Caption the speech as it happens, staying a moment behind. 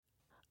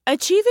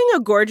Achieving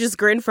a gorgeous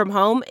grin from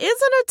home isn't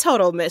a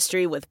total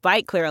mystery with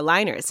Byte Clear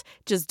aligners.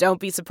 Just don't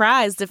be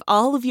surprised if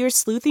all of your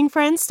sleuthing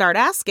friends start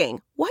asking,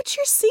 "What's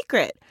your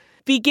secret?"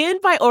 Begin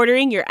by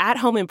ordering your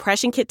at-home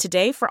impression kit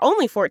today for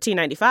only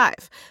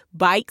 $14.95.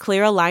 Byte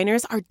Clear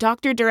aligners are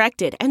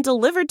doctor-directed and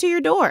delivered to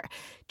your door.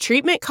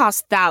 Treatment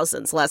costs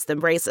thousands less than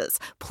braces.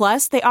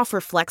 Plus, they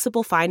offer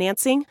flexible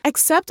financing,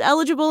 accept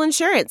eligible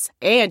insurance,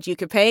 and you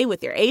can pay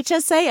with your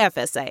HSA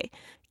FSA.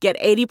 Get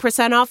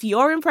 80% off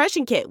your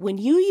impression kit when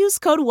you use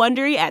code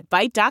WONDERY at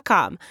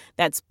Byte.com.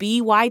 That's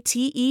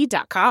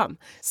BYTE.com.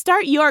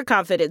 Start your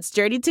confidence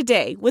journey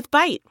today with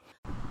Byte.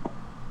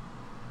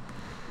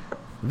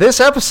 This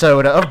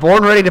episode of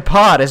Born Ready to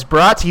Pod is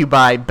brought to you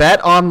by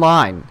Bet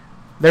Online.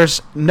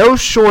 There's no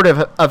short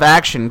of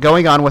action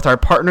going on with our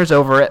partners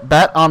over at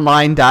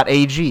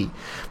betonline.ag.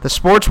 The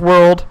sports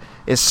world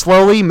is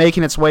slowly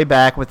making its way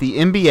back, with the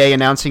NBA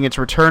announcing its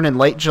return in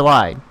late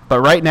July. But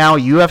right now,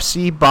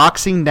 UFC,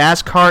 boxing,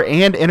 NASCAR,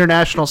 and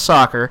international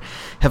soccer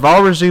have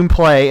all resumed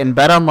play, and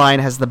BetOnline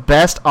has the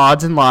best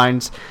odds and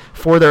lines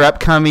for their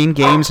upcoming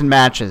games and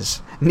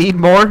matches. Need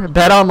more?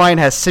 BetOnline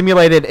has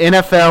simulated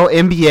NFL,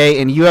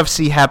 NBA, and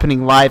UFC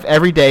happening live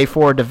every day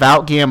for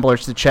devout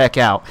gamblers to check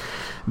out.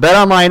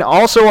 BetOnline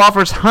also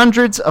offers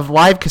hundreds of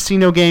live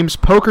casino games,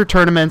 poker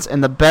tournaments,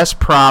 and the best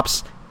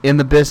props in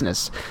the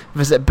business.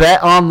 Visit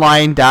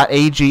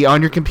betonline.ag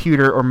on your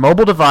computer or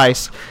mobile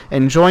device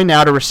and join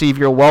now to receive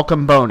your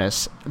welcome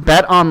bonus.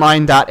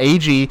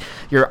 betonline.ag,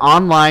 your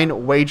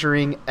online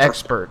wagering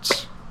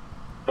experts.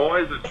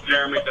 Boys, it's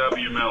Jeremy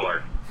W.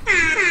 Miller.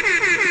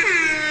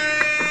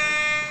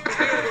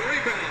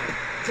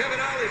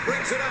 Kevin Ollie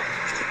brings it up.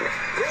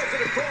 Throws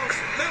it across.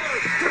 Miller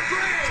to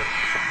Gray.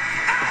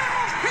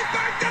 Oh! He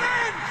backed it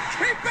in!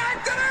 He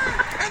backed it in!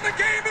 And the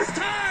game is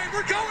tied!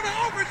 We're going to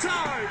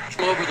overtime!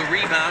 Over the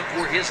rebound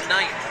for his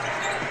ninth.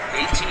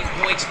 18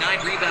 points,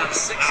 9 rebounds,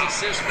 6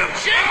 assists for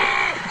Jay.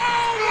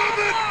 Oh,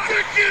 the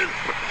chicken!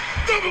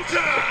 Double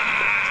time!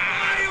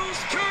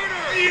 Miles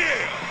Turner!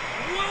 Yeah!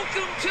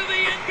 Welcome to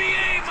the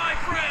NBA, my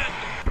friend.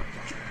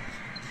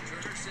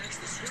 Turner sends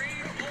the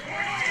screen.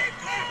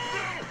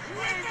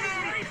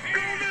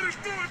 Don't let us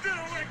throw it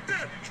down like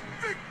that.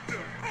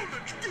 Victor on the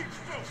deep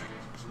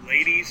throw.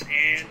 Ladies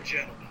and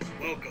gentlemen,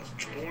 welcome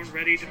to Born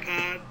Ready to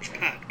Pod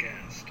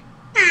podcast.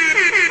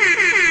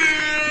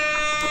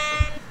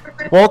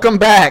 Welcome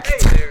back.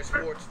 Hey there,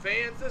 sports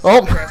fans. This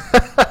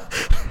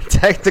is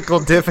Technical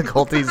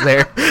difficulties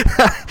there.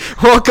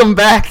 Welcome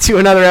back to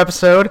another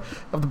episode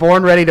of the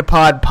Born Ready to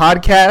Pod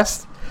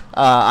podcast.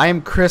 I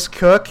am Chris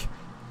Cook,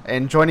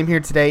 and joining me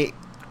here today,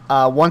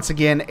 once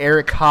again,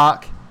 Eric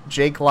Hawk,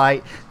 Jake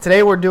Light.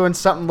 Today we're doing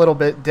something a little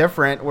bit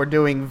different. We're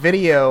doing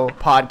video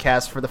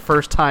podcast for the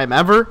first time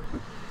ever.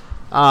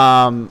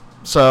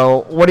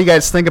 So what do you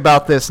guys think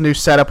about this new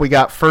setup? We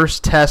got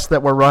first test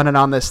that we're running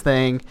on this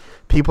thing.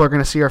 People are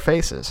going to see our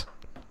faces.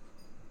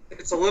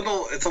 It's a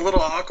little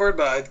awkward,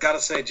 but I've got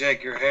to say,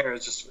 Jake, your hair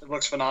it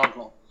looks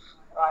phenomenal.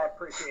 I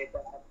appreciate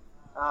that.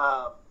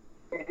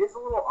 It is a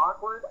little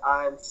awkward.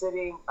 I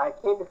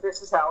came to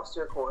Chris's house to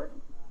record,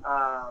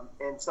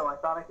 and so I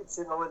thought I could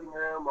sit in the living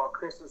room while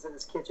Chris was in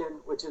his kitchen,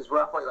 which is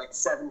roughly like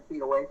 7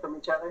 feet away from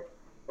each other,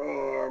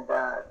 and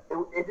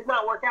it did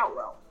not work out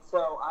well.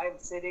 So I'm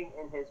sitting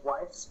in his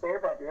wife's spare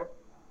bedroom,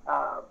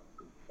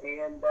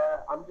 and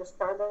I'm just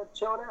kind of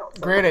chilling out.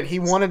 So Granted, he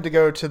wanted to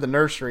go to the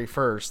nursery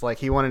first. Like,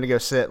 he wanted to go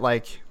sit,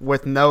 like,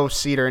 with no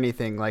seat or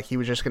anything. Like, he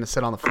was just going to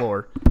sit on the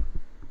floor.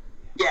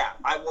 Yeah,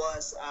 I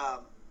was,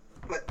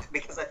 but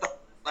because I thought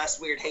less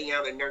weird hanging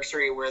out in a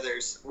nursery where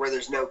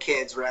there's no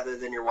kids rather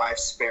than your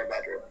wife's spare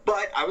bedroom.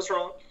 But I was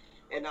wrong,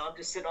 and now I'm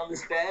just sitting on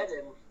this bed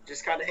and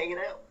just kind of hanging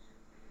out.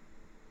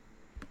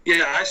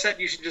 Yeah, I said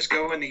you should just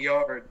go in the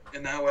yard,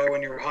 and that way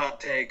when your hot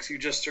takes, you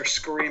just are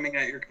screaming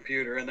at your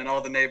computer, and then all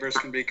the neighbors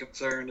can be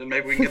concerned, and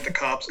maybe we can get the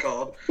cops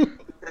called.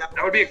 That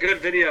would be a good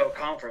video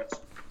conference.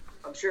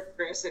 I'm sure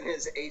Chris and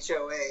his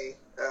HOA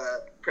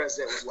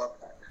president would love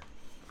that.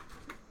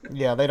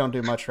 Yeah, they don't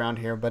do much around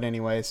here, but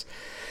anyways.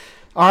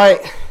 All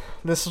right,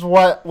 this is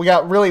what we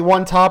got. Really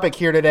one topic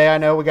here today. I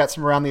know we got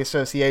some around the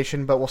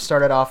association, but we'll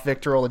start it off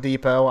Victor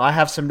Oladipo. I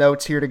have some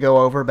notes here to go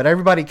over, but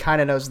everybody kind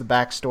of knows the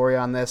backstory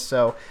on this,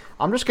 so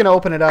I'm just going to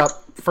open it up.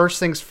 First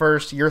things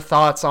first, your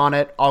thoughts on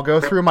it. I'll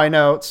go through my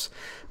notes,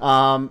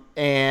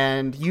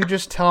 and you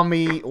just tell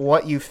me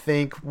what you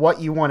think, what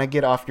you want to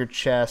get off your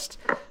chest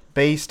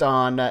based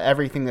on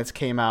everything that's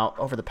came out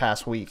over the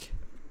past week.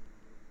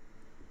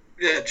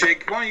 Yeah,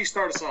 Jake, why don't you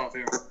start us off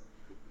here?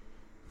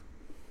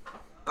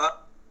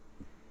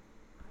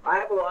 I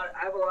have a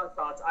lot of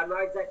thoughts. I'm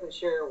not exactly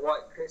sure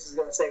what Chris is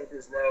going to say with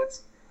his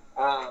notes.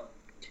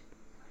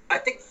 I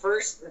think the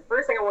first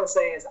thing I want to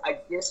say is I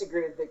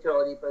disagree with Victor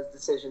Oladipo's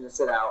decision to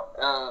sit out.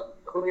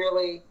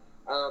 Clearly,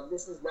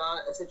 this is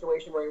not a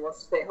situation where he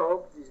wants to stay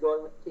home because he's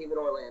going with the team in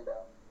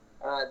Orlando.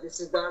 This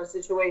is not a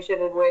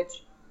situation in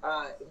which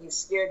he's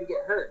scared to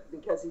get hurt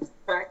because he's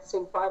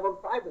practicing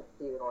 5-on-5 with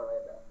the team in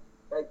Orlando.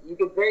 Like, you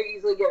could very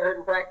easily get hurt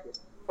in practice.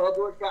 Paul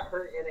George got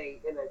hurt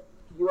in a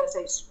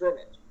USA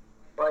scrimmage.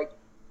 Like,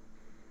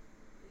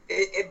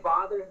 it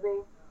bothers me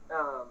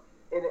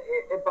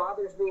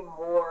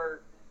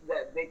more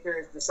that Victor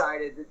has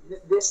decided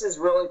that this is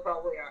really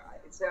probably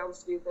it sounds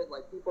stupid,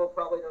 like people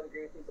probably don't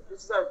agree with me, but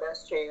this is our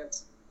best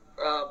chance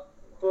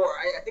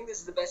I think this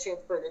is the best chance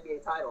for an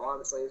NBA title,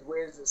 honestly, as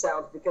weird as it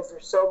sounds, because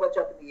there's so much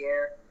up in the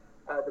air.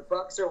 The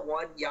Bucks are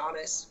one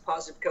Giannis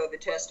positive COVID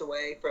test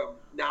away from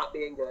not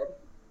being good.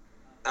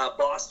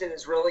 Boston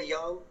is really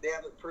young. They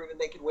haven't proven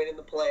they can win in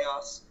the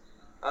playoffs.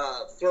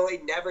 Philly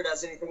never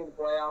does anything in the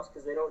playoffs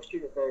because they don't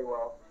shoot it very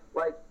well.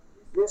 Like,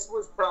 this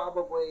was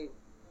probably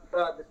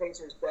the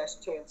Pacers'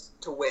 best chance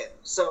to win.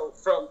 So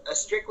from a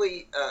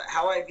strictly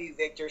how I view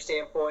Victor's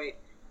standpoint,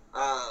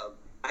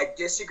 I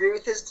disagree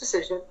with his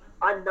decision.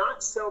 I'm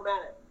not so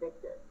mad at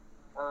Victor.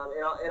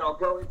 And I'll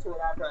go into it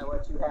after I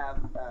let you have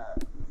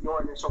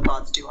your initial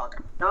thoughts too,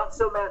 Hawkeye. Not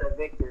so mad at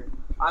Victor.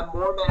 I'm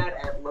more mad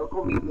at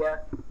local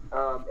media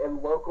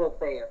and local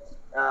fans.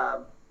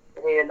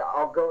 And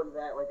I'll go into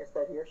that, like I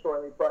said, here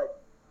shortly.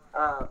 But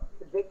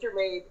Victor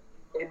made,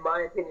 in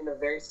my opinion, a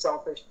very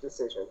selfish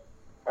decision.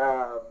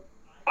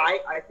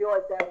 I feel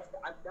like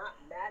I'm not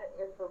mad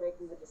at him for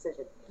making the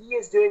decision. He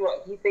is doing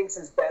what he thinks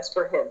is best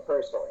for him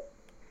personally.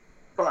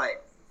 Fine.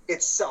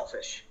 It's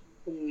selfish.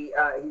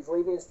 He's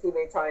leaving his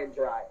teammates high and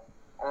dry.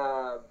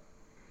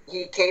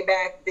 He came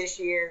back this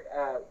year.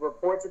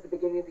 Reports at the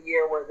beginning of the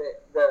year were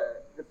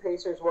that the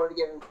Pacers wanted to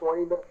give him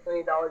 $20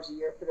 million a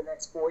year for the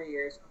next 4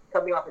 years,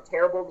 coming off a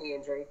terrible knee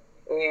injury,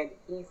 and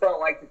he felt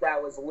like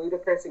that was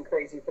ludicrous and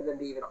crazy for them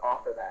to even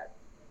offer that.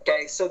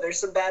 Okay, so there's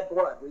some bad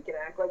blood. We can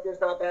act like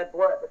there's not bad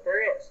blood, but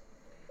there is.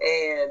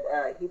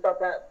 And he thought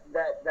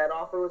that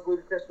offer was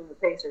ludicrous from the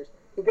Pacers.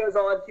 He goes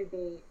on to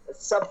be a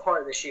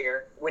subpar this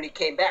year when he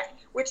came back,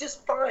 which is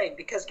fine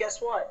because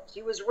guess what?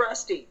 He was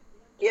rusty.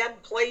 He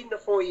hadn't played in a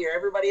full year.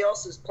 Everybody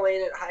else is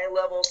playing at high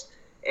levels,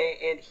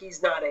 and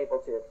he's not able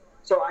to.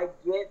 So I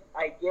get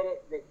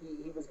it that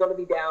he was going to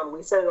be down.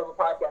 We said it on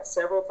the podcast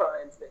several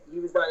times that he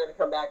was not going to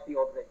come back the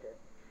old Victor.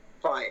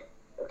 Fine.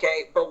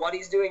 Okay, but what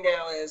he's doing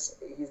now is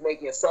he's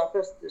making a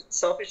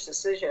selfish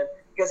decision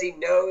because he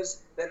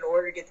knows that in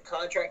order to get the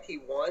contract he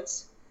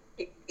wants,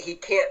 he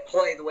can't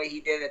play the way he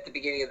did at the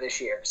beginning of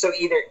this year. So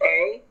either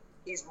A,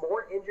 he's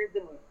more injured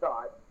than we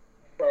thought,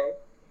 okay,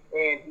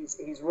 and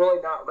he's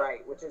really not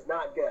right, which is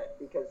not good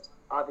because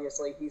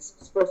obviously he's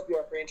supposed to be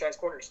our franchise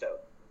cornerstone.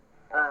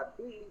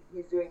 B,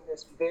 he's doing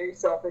this very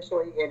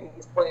selfishly, and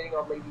he's planning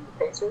on leaving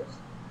the Pacers,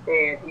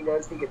 and he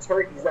knows if he gets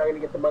hurt, he's not going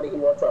to get the money he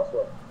wants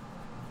elsewhere.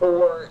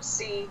 Or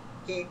C,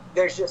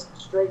 there's just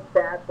straight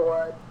bad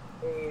blood,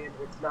 and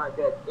it's not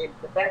good. And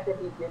the fact that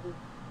he didn't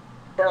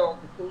tell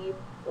the team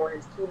or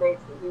his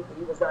teammates that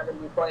he was not going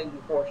to be playing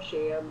before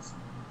Shams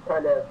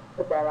kind of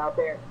put that out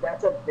there,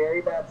 that's a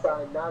very bad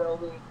sign, not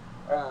only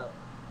for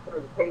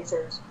the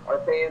Pacers, our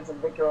fans,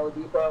 and Victor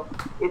Oladipo.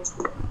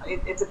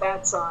 It's a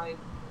bad sign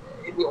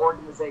in the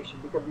organization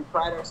because we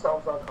pride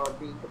ourselves on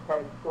being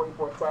competitive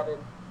 24/7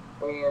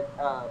 and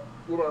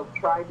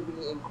trying to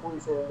be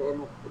inclusive.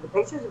 And the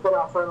Pacers have been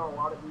out front on a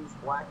lot of these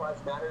Black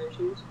Lives Matter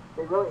issues.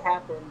 They really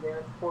have been there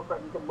at the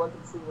forefront. You can look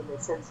and see when they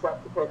send stuff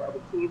to other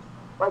teams.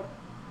 Like,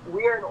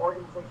 we are an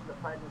organization that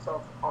prides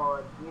ourselves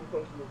on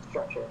communication and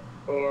structure,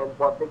 and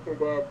what Victor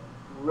did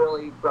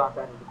really brought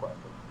that into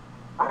question.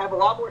 I have a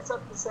lot more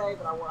stuff to say,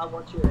 but I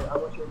want your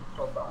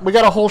initial thoughts. We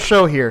got a whole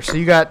show here, so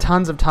you got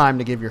tons of time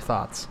to give your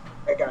thoughts.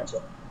 I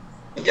gotcha.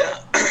 Yeah,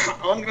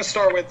 I'm going to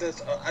start with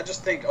this. I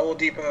just think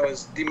Oladipo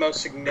is the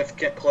most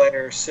significant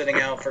player sitting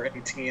out for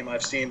any team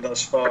I've seen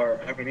thus far.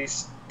 I mean,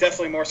 he's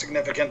definitely more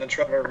significant than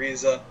Trevor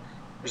Ariza.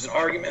 There's an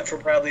argument for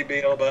Bradley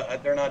Beal,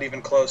 but they're not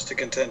even close to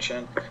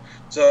contention.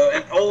 So,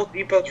 and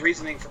Oladipo's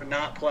reasoning for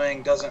not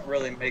playing doesn't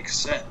really make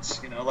sense.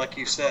 You know, like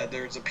you said,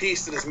 there's a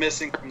piece that is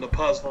missing from the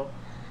puzzle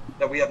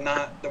that we have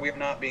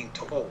not being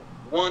told.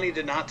 One, he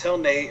did not tell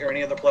Nate or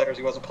any of the players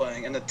he wasn't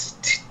playing, and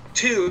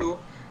two,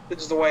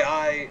 this is the way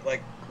I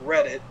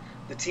read it.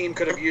 The team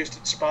could have used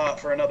its spot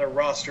for another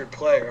rostered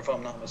player, if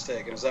I'm not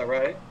mistaken. Is that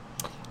right?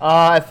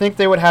 I think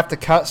they would have to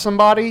cut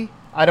somebody.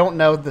 I don't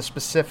know the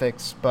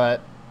specifics,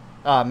 but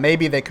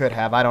maybe they could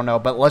have. I don't know,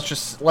 but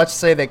let's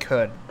say they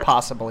could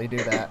possibly do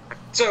that.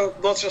 So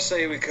let's just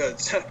say we could.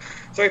 So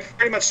he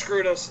pretty much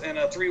screwed us in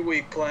a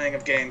 3-week playing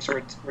of games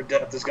where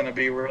depth is going to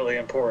be really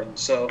important.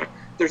 So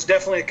there's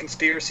definitely a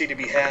conspiracy to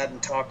be had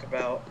and talked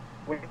about.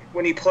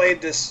 When he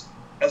played this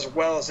as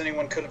well as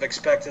anyone could have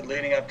expected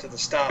leading up to the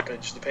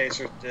stoppage, the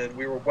Pacers did.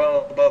 We were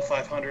well above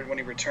 500 when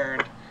he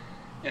returned,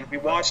 and we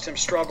watched him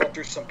struggle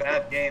through some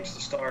bad games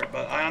to start.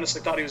 But I honestly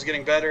thought he was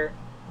getting better.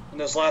 In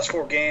those last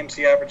 4 games,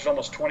 he averaged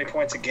almost 20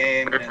 points a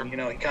game, and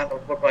he kind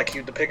of looked like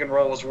the pick and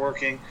roll was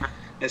working.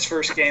 His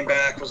first game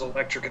back was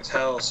electric as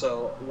hell,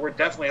 so we're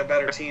definitely a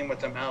better team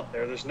with him out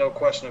there. There's no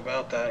question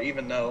about that,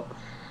 even though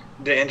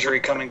the injury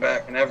coming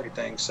back and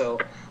everything. So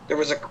there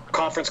was a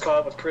conference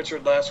call with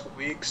Pritchard last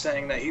week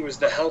saying that he was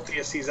the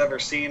healthiest he's ever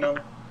seen him.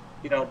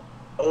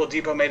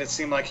 Oladipo made it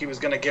seem like he was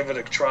going to give it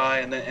a try,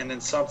 and then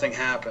something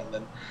happened.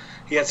 And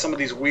he had some of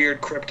these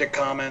weird cryptic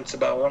comments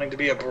about wanting to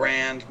be a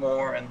brand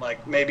more, and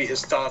maybe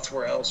his thoughts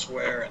were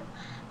elsewhere.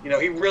 And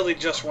he really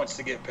just wants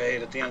to get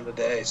paid at the end of the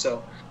day.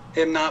 So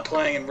him not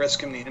playing and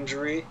risking the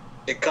injury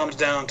it comes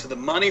down to the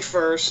money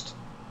first,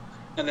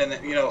 and then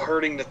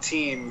hurting the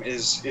team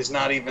is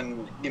not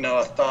even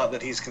a thought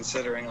that he's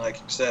considering, like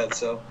you said.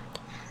 So,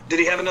 did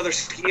he have another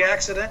ski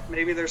accident?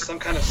 Maybe there's some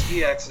kind of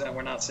ski accident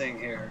we're not seeing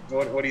here.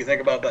 What do you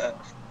think about that?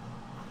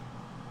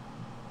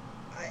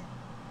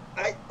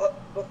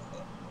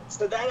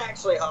 So that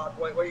actually,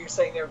 what you're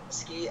saying there with the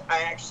ski,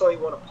 I actually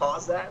want to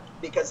pause that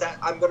because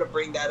I'm going to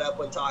bring that up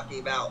when talking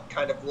about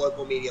kind of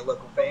local media,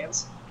 local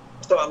fans.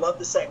 So I love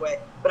the segue,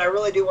 but I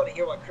really do want to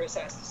hear what Chris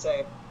has to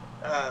say.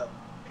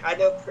 I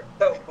know,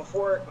 though,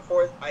 before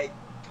I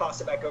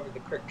toss it back over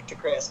to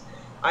Chris,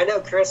 I know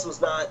Chris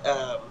was not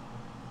the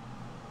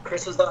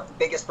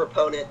biggest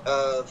proponent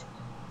of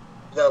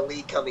the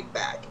league coming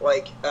back.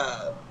 Like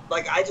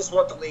I just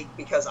want the league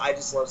because I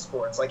just love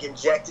sports. Like,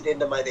 inject it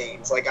into my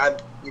veins. Like, I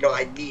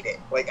need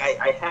it. Like,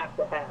 I have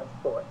to have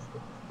sports.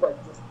 Like,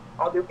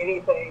 I'll do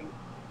anything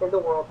in the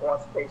world to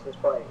watch the Pacers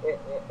play.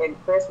 And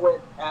Chris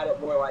went at it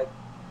more like,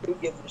 who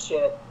gives a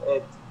shit?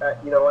 It's,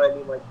 you know what I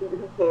mean? Like,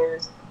 who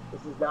cares?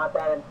 This is not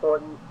that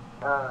important.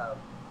 I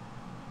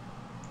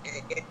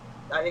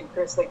think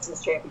Chris thinks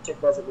this championship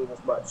doesn't mean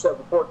as much. So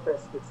before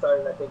Chris gets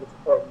started, I think it's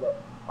important that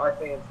our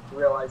fans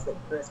realize that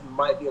Chris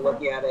might be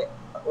looking at it,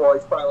 or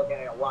he's probably looking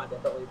at it a lot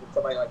differently than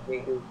somebody like me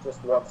who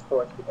just loves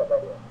sports because I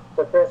do.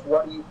 So Chris,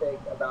 what do you think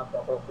about the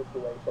whole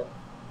situation?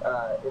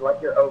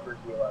 Like your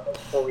overview of it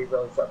before we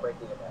really start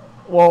breaking it down.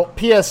 Well,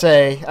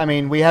 PSA, I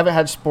mean, we haven't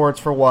had sports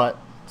for what?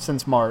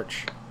 Since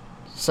March.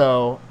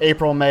 So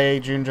April, May,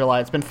 June, July.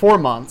 It's been 4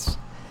 months.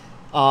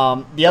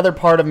 The other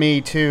part of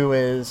me, too,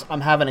 is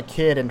I'm having a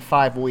kid in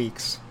 5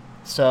 weeks.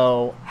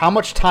 So how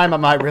much time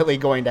am I really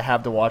going to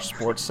have to watch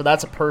sports? So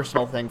that's a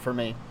personal thing for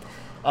me.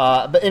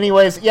 But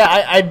anyways,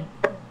 yeah,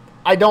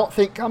 I don't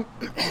think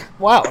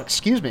wow,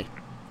 excuse me.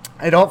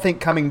 I don't think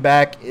coming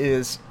back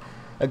is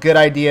a good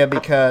idea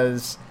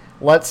because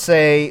let's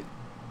say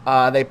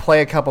they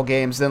play a couple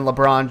games, then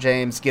LeBron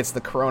James gets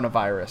the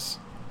coronavirus.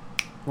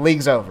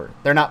 League's over.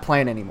 They're not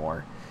playing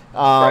anymore.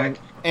 Right.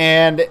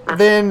 And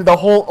then the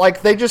whole,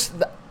 like, they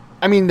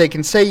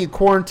can say you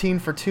quarantine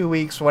for 2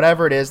 weeks,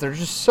 whatever it is. There's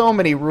just so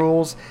many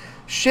rules.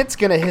 Shit's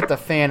going to hit the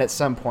fan at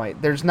some point.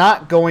 It's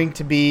not going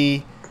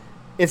to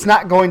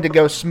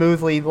go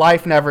smoothly.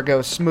 Life never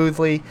goes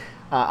smoothly.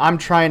 I'm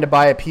trying to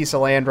buy a piece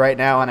of land right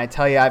now, and I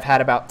tell you, I've had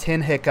about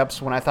 10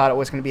 hiccups when I thought it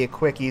was going to be a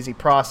quick, easy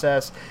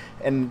process.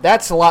 And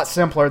that's a lot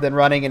simpler than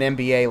running an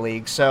NBA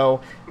league.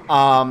 So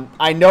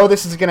I know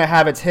this is going to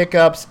have its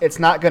hiccups. It's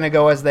not going to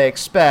go as they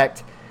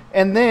expect.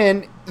 And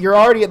then you're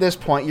already at this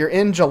point. You're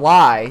in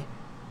July.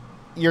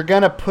 You're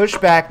going to push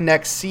back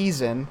next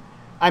season.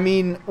 I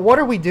mean, what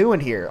are we doing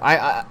here?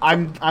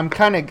 I'm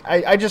against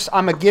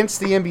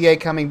the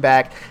NBA coming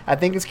back. I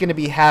think it's going to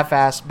be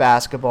half-assed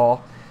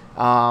basketball.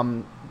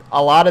 A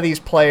lot of these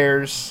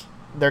players,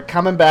 they're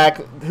coming back.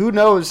 Who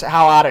knows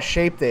how out of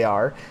shape they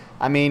are?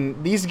 I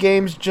mean, these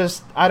games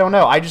just, I don't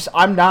know.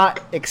 I'm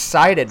not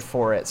excited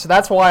for it. So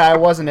that's why I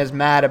wasn't as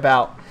mad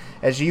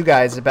as you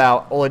guys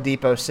about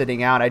Oladipo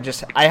sitting out.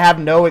 I have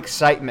no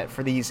excitement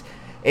for these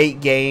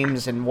 8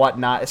 games and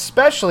whatnot,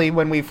 especially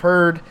when we've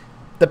heard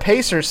the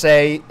Pacers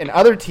say and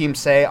other teams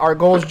say our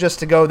goal is just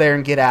to go there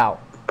and get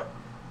out.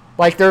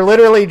 Like, they're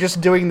literally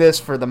just doing this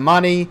for the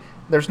money.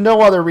 There's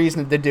no other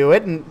reason to do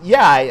it. And,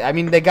 yeah, I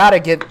mean, they got to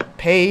get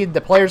paid.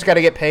 The players got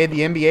to get paid.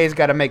 The NBA's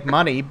got to make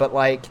money. But,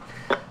 like,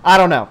 I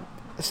don't know.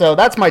 So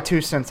that's my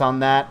 2 cents on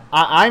that.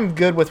 I'm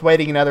good with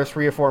waiting another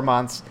 3 or 4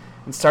 months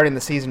and starting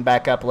the season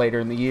back up later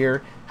in the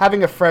year,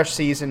 having a fresh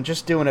season,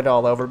 just doing it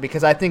all over,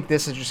 because I think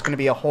this is just going to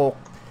be a whole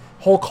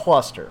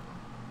cluster.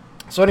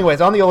 So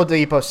anyways, on the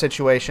Oladipo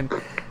situation,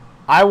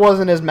 I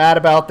wasn't as mad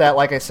about that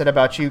like I said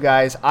about you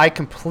guys. I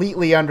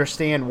completely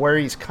understand where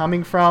he's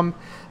coming from.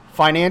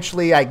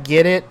 Financially, I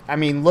get it. I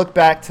mean, look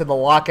back to the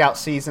lockout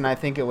season. I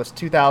think it was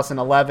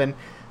 2011.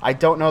 I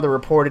don't know the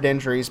reported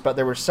injuries, but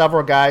there were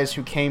several guys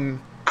who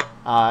came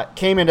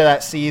into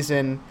that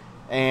season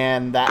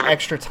and that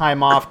extra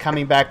time off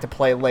coming back to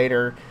play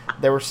later.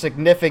 There were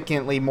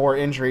significantly more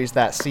injuries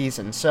that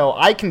season. So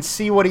I can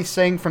see what he's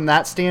saying from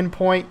that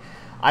standpoint.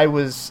 I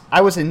was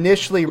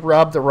initially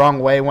rubbed the wrong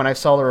way when I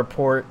saw the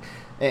report.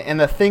 And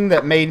the thing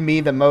that made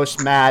me the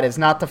most mad is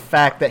not the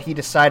fact that he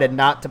decided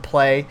not to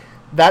play.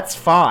 That's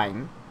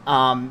fine.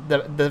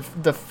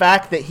 The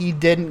fact that he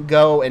didn't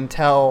go and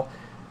tell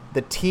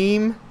the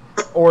team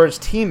or his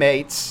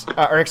teammates,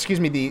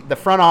 the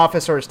front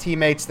office or his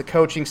teammates, the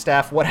coaching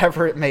staff,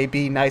 whatever it may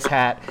be, nice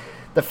hat.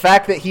 The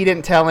fact that he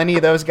didn't tell any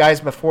of those guys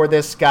before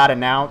this got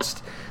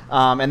announced,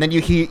 and then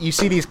you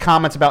see these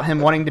comments about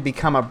him wanting to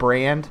become a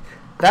brand.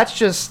 That's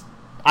just,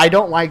 I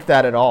don't like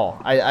that at all.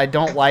 I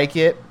don't like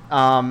it.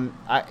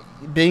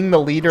 Being the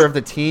leader of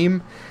the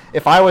team,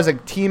 if I was a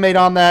teammate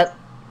on that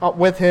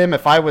with him,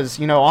 if I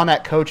was on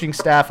that coaching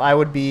staff, I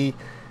would be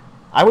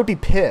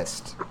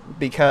pissed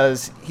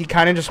because he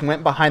kind of just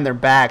went behind their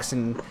backs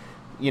and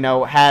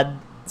had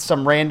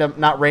some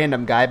not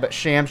random guy, but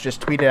Shams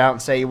just tweeted out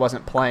and say he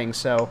wasn't playing.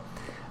 So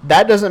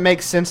that doesn't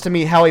make sense to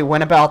me how he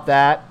went about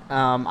that.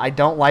 I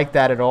don't like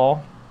that at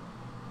all.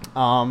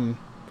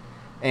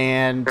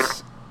 And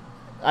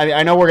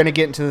I know we're going to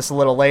get into this a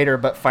little later,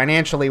 but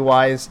financially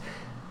wise,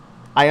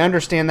 I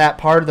understand that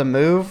part of the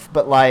move,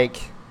 but like,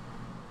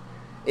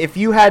 if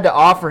you had to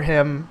offer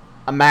him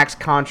a max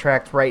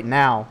contract right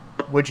now,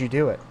 would you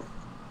do it?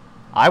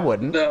 I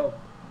wouldn't. No.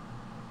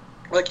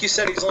 Like you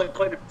said, he's only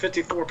played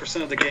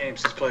 54% of the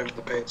games he's played with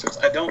the Pacers.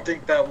 I don't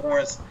think that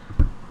warrants,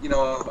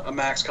 a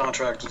max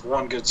contract with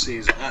one good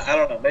season. I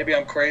don't know. Maybe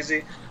I'm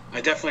crazy.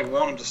 I definitely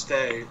want him to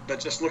stay, but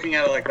just looking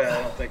at it like that,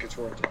 I don't think it's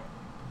worth it.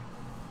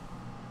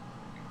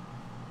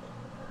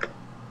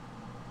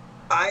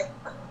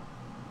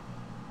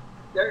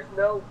 There's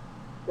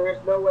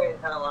no way in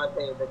hell I'm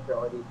paying Victor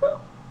Oladipo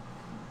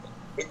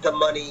the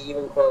money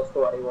even close to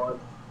what he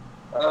wants.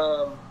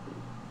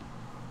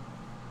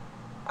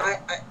 I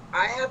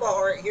have a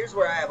hard. Here's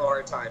where I have a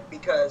hard time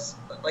because,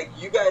 like,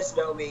 you guys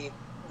know me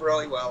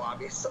really well,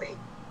 obviously.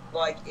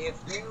 Like, if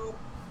you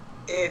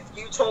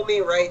told me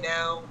right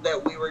now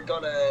that we were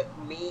gonna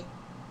meet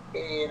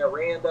in a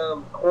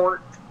random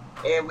court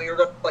and we were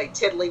gonna play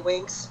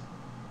Tiddlywinks,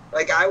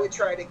 like, I would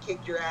try to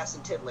kick your ass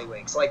in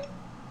Tiddlywinks. Like,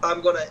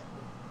 I'm gonna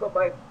put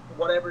my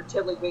whatever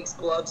Tiddlywinks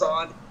gloves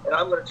on and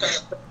I'm gonna try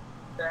to put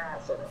your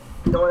ass in it.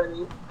 You know what I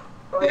mean?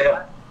 Like,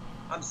 Yeah.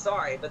 I'm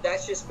sorry, but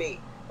that's just me.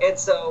 And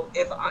so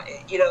if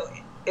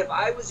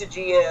I was a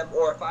GM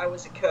or if I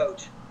was a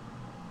coach,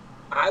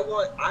 I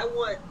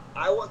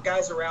want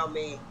guys around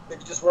me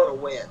that just want to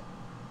win.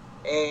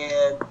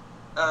 And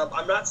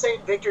I'm not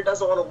saying Victor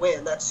doesn't want to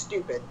win. That's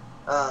stupid.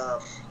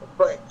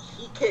 But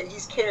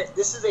he's caring.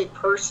 This is a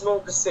personal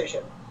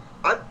decision.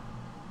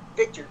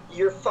 Victor,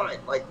 you're fine.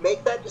 Like,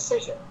 make that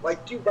decision.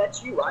 Like, dude,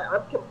 that's you. I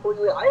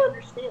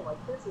understand.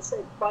 Like Chris is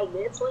saying,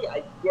 financially,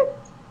 I get it.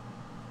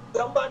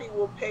 Somebody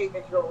will pay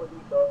Victor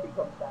Oladipo if he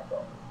comes back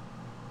over.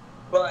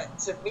 But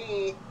to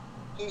me,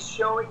 he's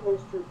showing his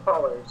true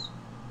colors.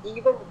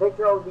 Even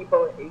Victor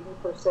Oladipo at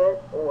 80%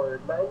 or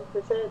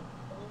 90%,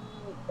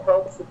 he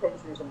helps the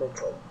Pacers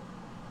immensely.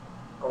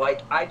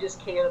 Like, I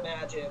just can't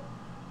imagine.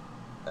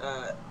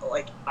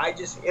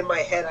 In my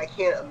head, I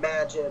can't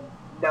imagine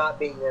not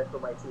being there for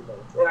my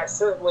teammates. And I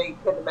certainly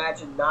couldn't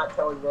imagine not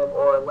telling them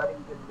or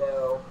letting them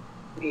know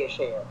via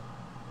sham.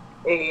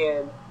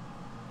 And,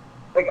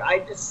 like,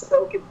 I'm just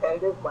so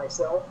competitive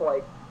myself.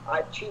 Like,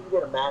 I've cheated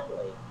in a Mac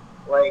league.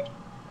 Like,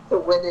 to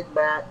win in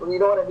Mac, you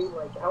know what I mean?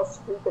 Like, how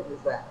stupid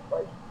is that?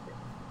 Like,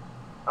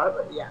 I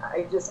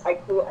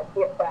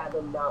can't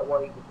fathom not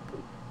wanting to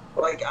compete.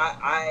 Like,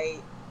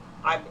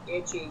 I'm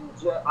itching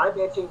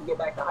to get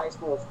back to high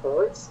school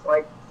sports.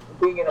 Like,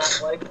 being an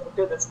athletic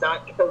director that's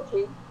not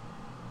coaching.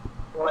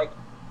 Like,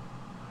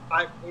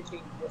 I'm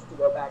itching just to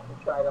go back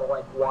and try to,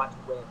 like, watch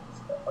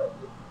wins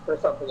for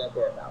something I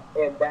care about.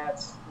 And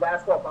that's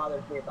what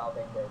bothers me about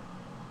Victor.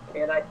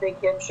 And I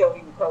think him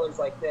showing the colors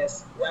like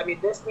this, I mean,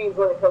 this means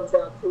when it comes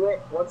down to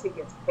it, once he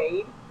gets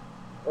paid,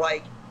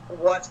 like,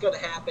 what's going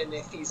to happen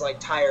if he's, like,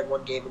 tired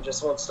one game and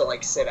just wants to,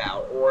 like, sit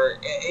out? Or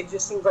it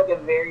just seems like a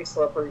very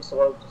slippery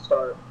slope to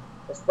start,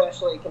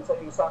 especially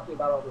considering he's talking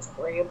about all this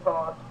brand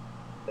talk.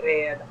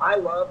 And I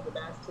love the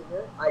Mass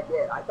Singer. I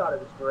did. I thought it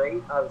was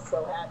great. I was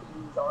so happy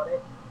he was on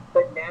it.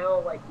 But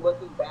now, like,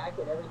 looking back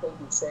at everything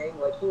he's saying,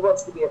 like, he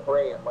wants to be a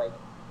brand. Like,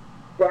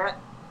 that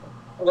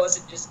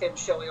wasn't just him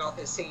showing off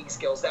his singing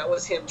skills. That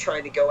was him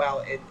trying to go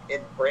out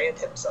and brand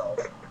himself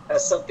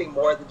as something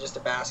more than just a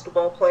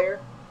basketball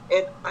player.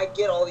 And I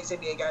get all these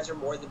NBA guys are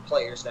more than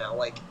players now.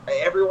 Like,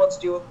 everyone's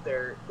doing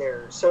their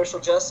social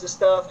justice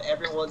stuff.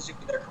 Everyone's doing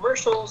their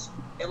commercials.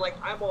 And, like,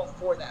 I'm all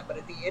for that. But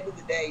at the end of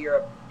the day,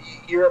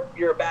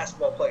 you're a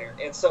basketball player.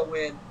 And so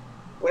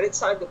when it's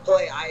time to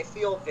play, I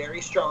feel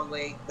very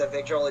strongly that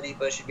Victor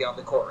Oladipo should be on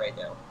the court right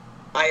now.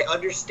 I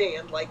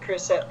understand, like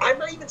Chris said, I'm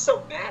not even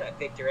so mad at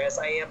Victor as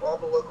I am all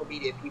the local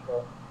media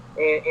people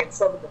and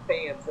some of the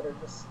fans that are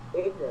just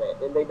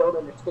ignorant and they don't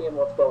understand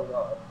what's going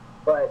on.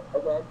 But,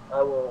 again,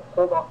 I will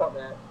hold off on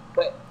that.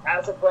 But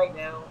as of right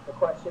now, the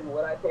question,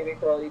 would I pay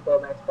Victor Oladipo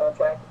a max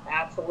contract?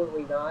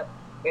 Absolutely not.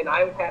 And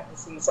I would have to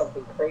see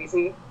something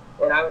crazy,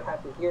 and I would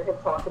have to hear him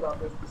talk about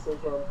this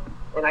decision.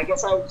 And I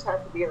guess I would just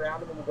have to be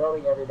around him in the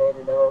building every day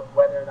to know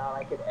whether or not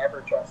I could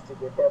ever trust to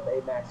give him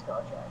a max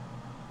contract.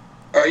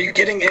 Are you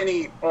getting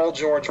any Paul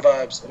George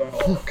vibes at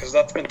all? Because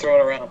that's been thrown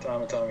around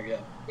time and time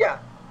again. Yeah,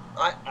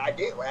 I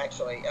do,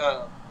 actually.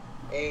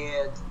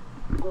 And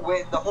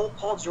when the whole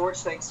Paul George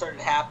thing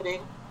started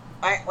happening,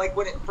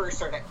 when it first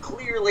started,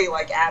 clearly,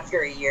 like,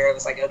 after a year, it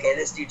was like, okay,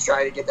 this dude's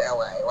trying to get to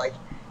L.A. Like,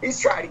 he's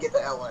trying to get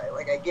to L.A.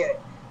 Like, I get it.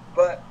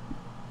 But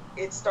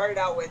it started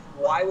out with,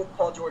 why would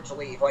Paul George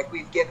leave? Like,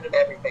 we've given him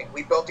everything.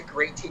 We built a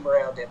great team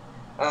around him.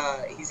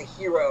 He's a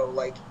hero.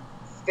 Like,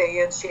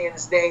 fans chant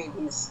his name.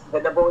 He's the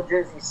number one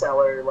jersey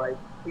seller. Like,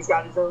 he's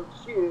got his own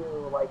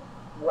shoe. Like,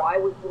 why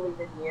would he leave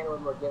Indiana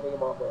when we're giving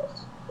him all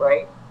this,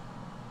 right?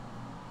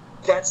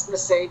 That's the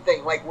same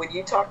thing. Like, when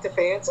you talk to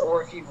fans,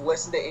 or if you've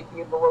listened to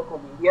any of the local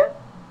media,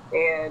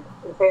 and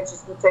the fans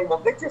just keep saying, well,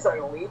 Victor's not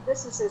going to leave.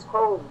 This is his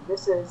home.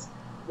 This is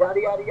yada,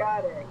 yada,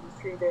 yada.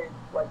 He's treated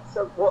like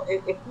so. Well,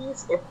 if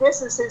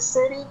this is his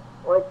city,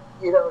 like,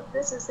 if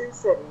this is his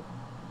city,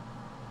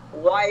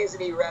 why isn't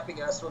he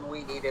repping us when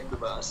we need him the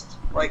most?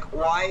 Like,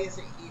 why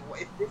isn't he?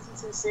 If this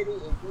is his city,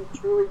 and he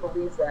truly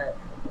believes that,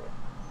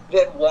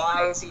 then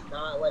why is he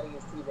not letting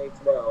his teammates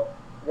know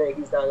that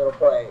he's not going to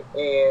play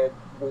and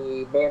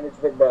the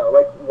management know?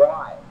 Like,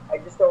 why? I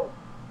just don't.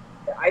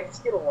 I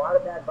just get a lot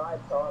of bad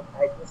vibes, Tom.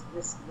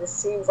 This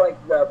seems like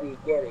the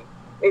beginning.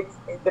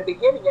 The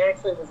beginning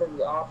actually was in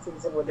the off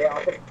season when they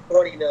offered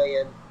 $40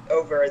 million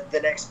over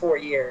the next 4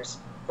 years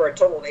for a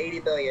total of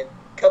 $80 million,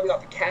 coming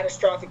off a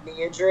catastrophic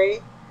knee injury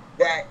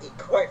that,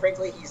 quite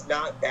frankly, he's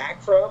not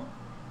back from.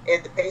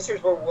 And the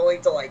Pacers were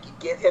willing to, like,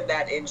 give him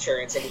that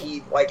insurance, and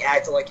he, like,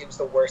 acted like it was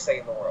the worst thing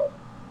in the world.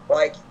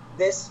 Like,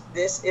 this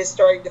is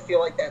starting to feel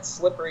like that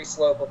slippery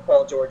slope of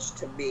Paul George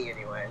to me,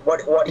 anyway.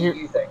 What do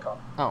you think, Colin?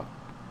 Oh,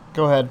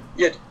 go ahead.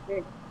 Yeah.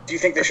 Do you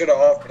think they should have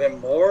offered him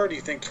more, or do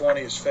you think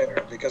 20 is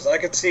fair? Because I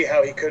could see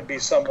how he could be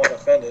somewhat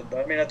offended, but,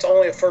 I mean, it's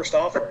only a first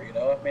offer, you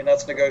know? I mean,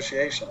 that's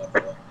negotiation, I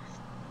feel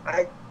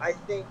like. I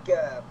think,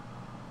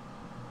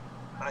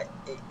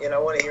 and I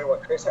want to hear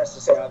what Chris has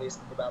to say,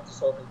 obviously, about this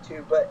whole thing,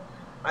 too, but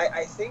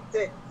I think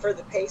that for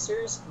the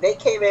Pacers, they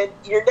came in.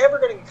 You're never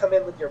going to come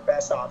in with your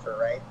best offer,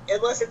 right?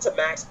 Unless it's a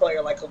max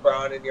player like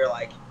LeBron, and you're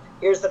like,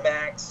 here's the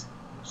max,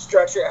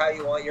 structure it how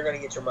you want, you're going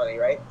to get your money,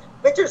 right?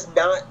 Victor's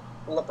not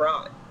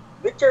LeBron.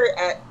 Victor,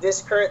 at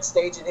this current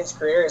stage in his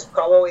career, is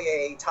probably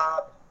a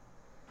top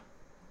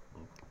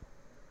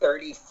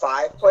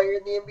 35 player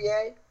in the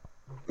NBA.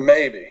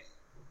 Maybe.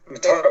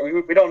 It's hard.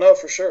 We don't know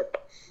for sure.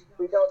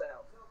 We don't know.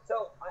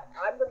 So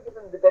I'm going to give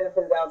him the benefit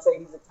of the doubt and say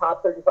he's a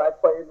top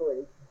 35 player in the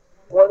league.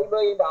 $20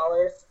 million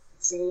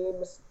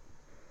seems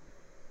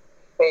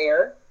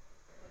fair.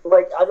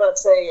 Like, I'm not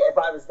saying if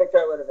I was Victor,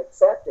 I would have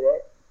accepted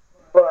it.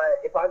 But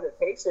if I'm the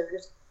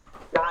Pacers,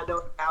 not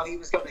knowing how he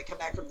was going to come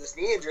back from this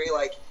knee injury,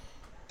 like,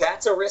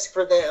 that's a risk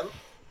for them.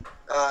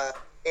 And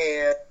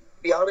to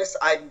be honest,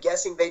 I'm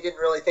guessing they didn't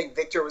really think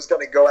Victor was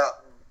going to go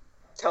out and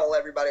tell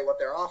everybody what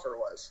their offer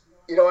was.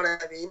 You know what I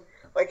mean?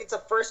 Like, it's a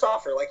first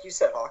offer, like you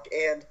said, Hawk.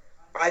 And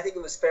I think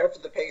it was fair for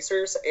the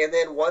Pacers. And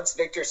then once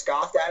Victor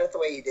scoffed at it the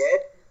way he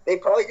did, they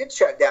probably did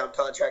shut down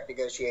contract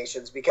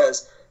negotiations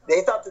because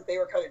they thought that they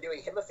were kind of doing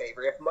him a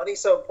favor. If money's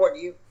so important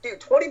to you, dude,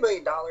 $20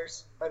 million,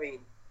 I mean,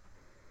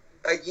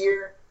 a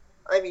year,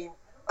 I mean,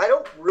 I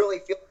don't really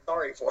feel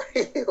sorry for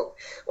you.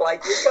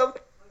 Like,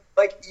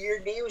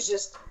 your knee was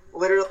just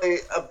literally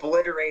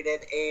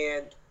obliterated,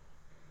 and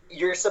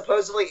you're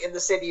supposedly in the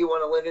city you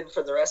want to live in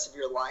for the rest of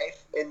your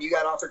life, and you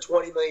got offered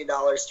 $20 million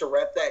to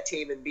rep that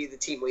team and be the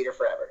team leader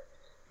forever.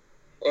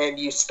 And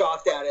you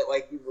scoffed at it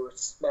like you were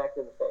smacked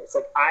in the face.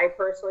 Like, I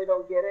personally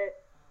don't get it.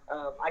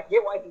 I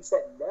get why he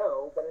said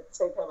no, but at the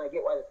same time, I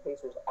get why the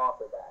Pacers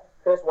offered that.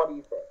 Chris, what do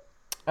you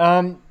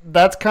think?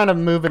 That's kind of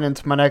moving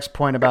into my next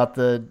point about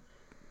the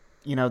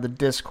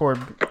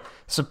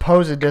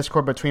supposed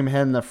discord between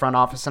him and the front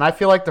office. And I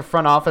feel like the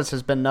front office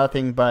has been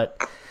nothing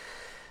but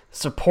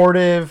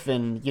supportive,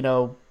 and,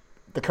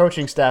 the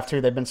coaching staff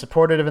too. They've been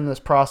supportive in this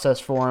process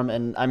for him.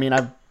 And I mean,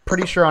 I'm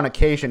pretty sure on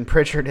occasion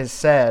Pritchard has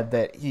said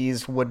that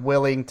he's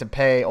willing to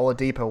pay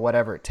Oladipo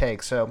whatever it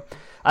takes. So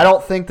I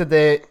don't think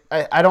that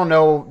I don't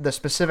know the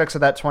specifics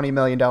of that $20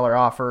 million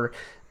offer.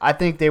 I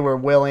think they were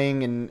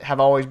willing and have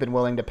always been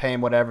willing to pay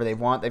him whatever they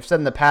want. They've said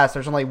in the past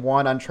there's only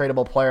one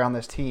untradeable player on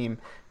this team,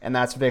 and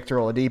that's Victor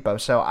Oladipo.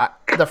 So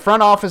the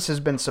front office has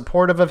been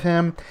supportive of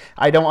him.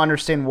 I don't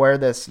understand where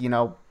this,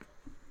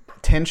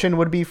 tension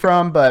would be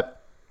from,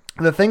 but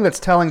the thing that's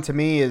telling to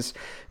me is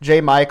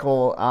Jay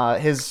Michael,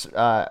 his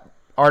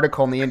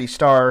article in the Indy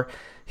Star,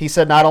 he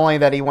said not only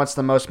that he wants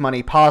the most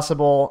money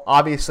possible,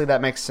 obviously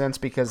that makes sense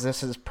because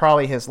this is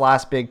probably his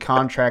last big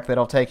contract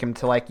that'll take him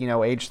to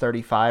age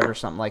 35 or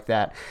something like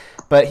that.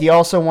 But he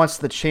also wants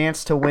the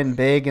chance to win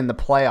big in the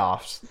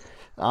playoffs.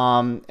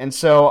 And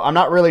so I'm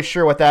not really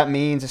sure what that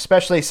means,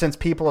 especially since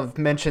people have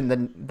mentioned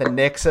the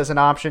Knicks as an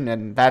option,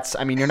 and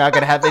you're not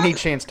going to have any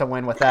chance to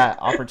win with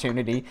that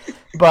opportunity.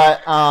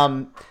 But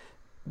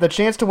the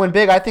chance to win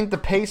big, I think the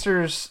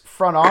Pacers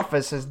front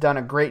office has done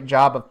a great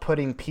job of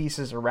putting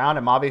pieces around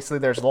him. Obviously,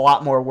 there's a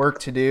lot more work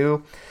to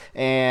do,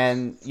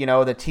 and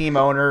the team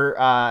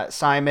owner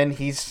Simon,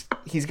 he's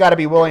got to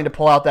be willing to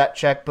pull out that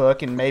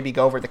checkbook and maybe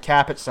go over the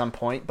cap at some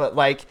point. But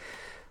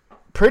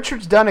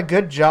Pritchard's done a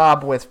good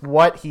job with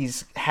what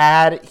he's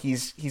had.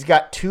 He's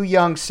got two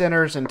young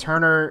centers in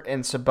Turner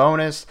and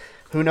Sabonis.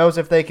 Who knows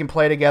if they can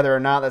play together or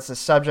not? That's a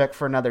subject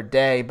for another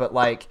day. But,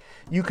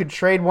 you could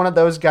trade one of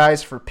those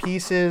guys for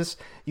pieces.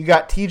 You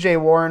got TJ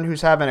Warren,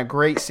 who's having a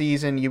great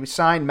season. You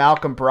signed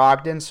Malcolm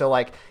Brogdon, so,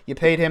 you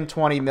paid him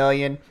 $20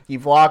 million.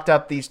 You've locked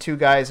up these two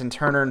guys in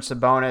Turner and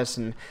Sabonis.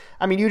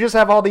 And, you just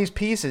have all these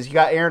pieces. You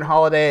got Aaron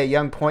Holiday, a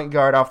young point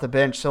guard off the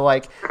bench.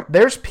 So,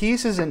 there's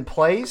pieces in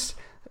place.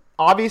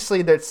 Obviously,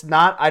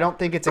 I don't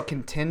think it's a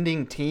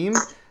contending team,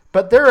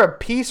 but they're a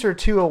piece or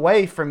two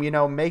away from,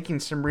 making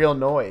some real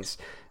noise.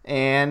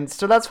 And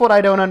so that's what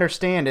I don't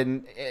understand.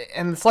 And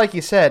it's like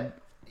you said,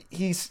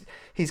 he's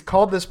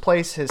called this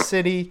place his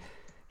city.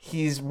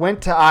 He's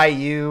went to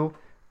IU.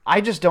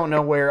 I just don't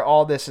know where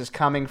all this is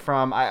coming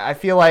from. I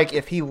feel like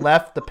if he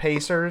left the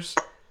Pacers,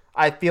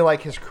 I feel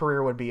like his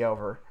career would be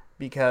over.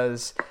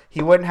 because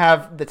he wouldn't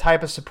have the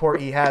type of support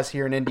he has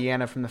here in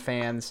Indiana from the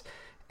fans.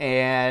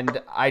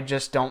 And I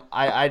just don't –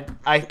 I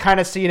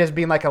kind of see it as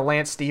being like a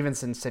Lance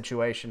Stevenson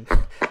situation.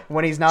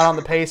 When he's not on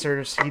the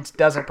Pacers, he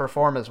doesn't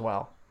perform as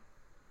well.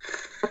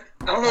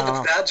 I don't know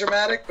if it's that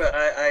dramatic, but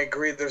I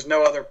agree there's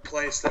no other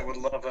place that would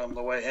love him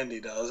the way Indy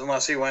does,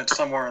 unless he went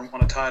somewhere and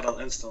won a title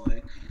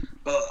instantly.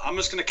 But I'm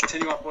just going to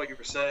continue off what you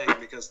were saying,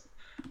 because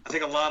I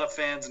think a lot of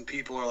fans and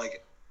people are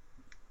like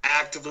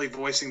actively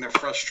voicing their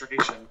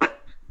frustration.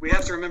 We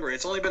have to remember,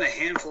 it's only been a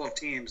handful of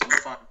teams in the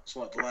finals,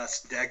 the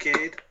last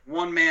decade?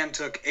 One man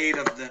took 8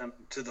 of them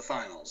to the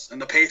finals.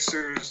 And the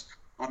Pacers,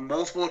 on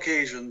multiple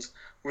occasions,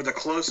 were the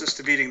closest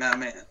to beating that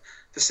man.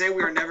 To say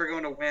we are never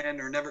going to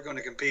win or never going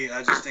to compete,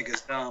 I just think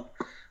is dumb.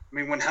 I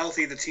mean, when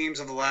healthy, the teams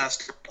of the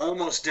last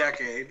almost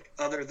decade,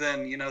 other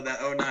than, that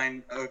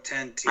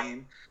 09-010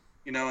 team,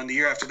 and the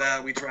year after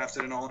that, we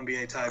drafted an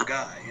All-NBA type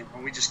guy.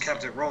 And we just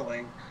kept it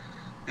rolling.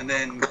 And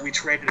then we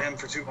traded him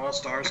for 2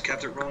 All-Stars,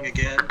 kept it rolling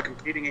again,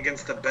 competing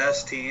against the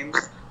best teams.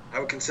 I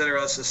would consider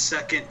us a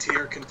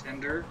second-tier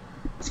contender,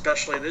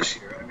 especially this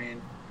year. I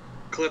mean,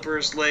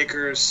 Clippers,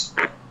 Lakers,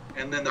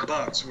 and then the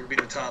Bucks would be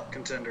the top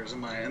contenders in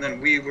my. And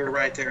then we were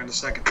right there in the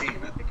second team.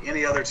 I think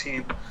any other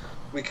team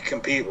we could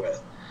compete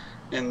with.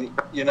 And,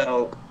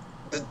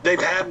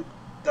 they've had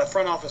 – the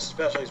front office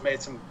especially has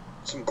made some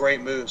great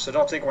moves, so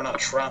don't think we're not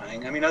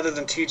trying. I mean, other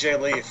than TJ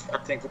Leaf, I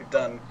think we've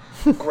done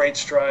great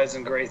strides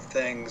and great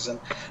things. And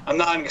I'm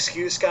not an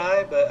excuse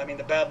guy, but, I mean,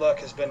 the bad luck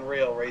has been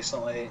real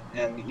recently.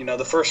 And,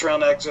 the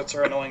first-round exits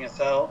are annoying as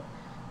hell,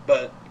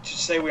 but to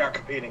say we aren't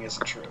competing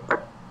isn't true.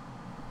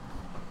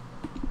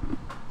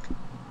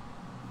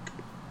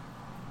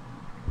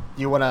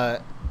 You want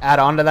to add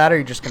on to that, or are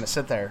you just going to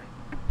sit there?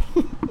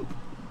 I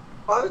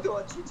was going to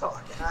let you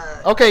talk.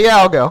 Okay, yeah,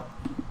 I'll go.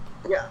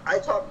 Yeah, I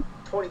talk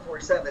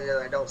 24/7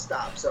 and I don't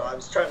stop, so I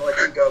was trying to let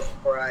you go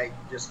before I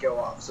just go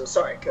off. So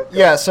sorry, Coach.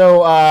 Yeah,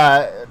 so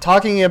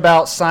talking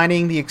about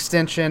signing the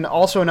extension,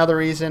 also another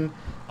reason.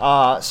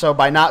 So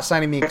by not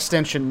signing the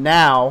extension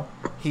now,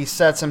 he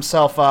sets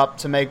himself up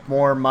to make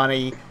more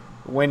money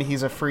when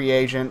he's a free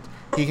agent.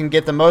 He can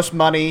get the most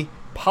money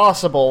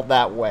possible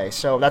that way.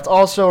 So that's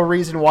also a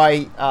reason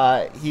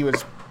why he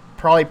was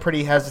probably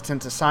pretty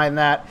hesitant to sign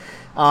that.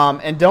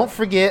 And don't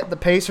forget, the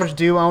Pacers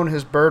do own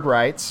his bird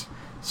rights.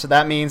 So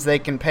that means they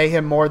can pay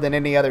him more than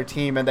any other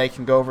team, and they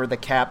can go over the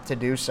cap to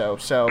do so.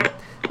 So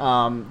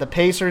the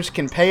Pacers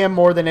can pay him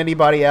more than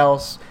anybody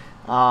else.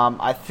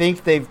 I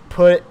think they've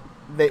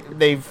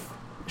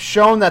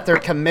shown that they're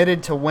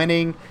committed to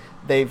winning.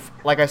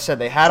 Like I said,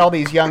 they had all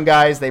these young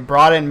guys. They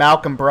brought in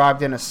Malcolm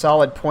Brogdon, a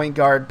solid point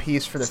guard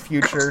piece for the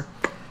future.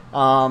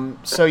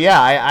 So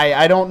yeah,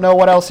 I don't know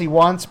what else he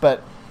wants,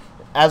 but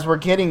as we're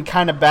getting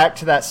kind of back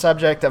to that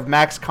subject of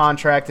max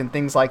contract and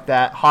things like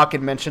that, Hawk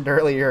had mentioned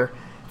earlier.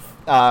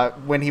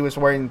 When he was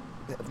wearing,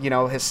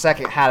 his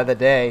second hat of the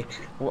day,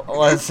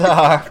 was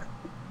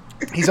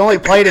he's only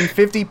played in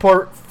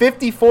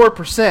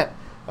 54%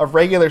 of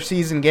regular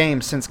season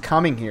games since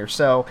coming here.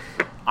 So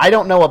I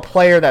don't know a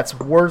player that's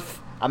worth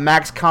a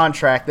max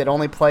contract that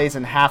only plays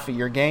in half of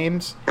your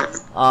games.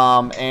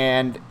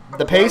 And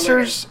the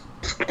Pacers,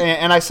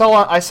 and I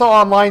saw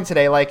online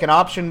today, like an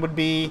option would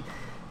be,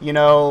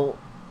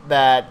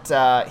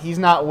 that he's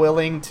not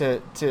willing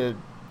to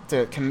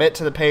commit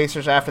to the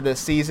Pacers after this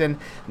season.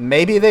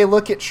 Maybe they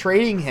look at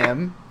trading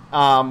him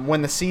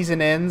when the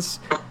season ends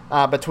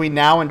between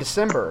now and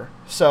December.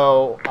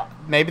 So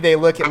maybe they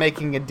look at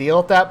making a deal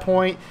at that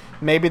point.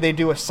 Maybe they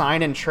do a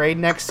sign and trade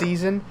next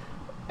season.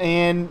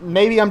 And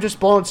maybe I'm just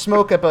blowing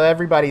smoke up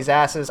everybody's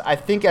asses. I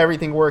think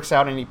everything works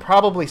out and he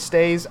probably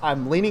stays.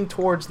 I'm leaning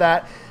towards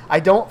that. I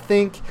don't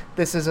think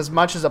this is as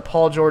much as a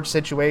Paul George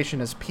situation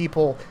as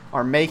people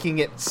are making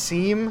it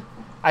seem.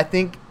 I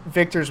think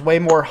Victor's way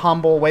more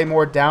humble, way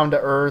more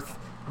down-to-earth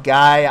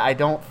guy. I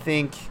don't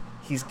think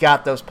he's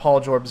got those Paul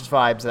George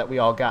vibes that we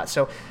all got.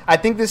 So I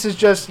think this is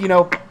just,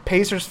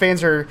 Pacers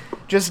fans are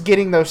just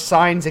getting those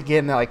signs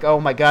again. They're like, oh,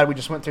 my God, we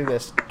just went through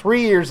this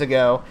 3 years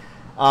ago.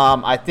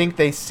 I think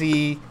they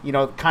see,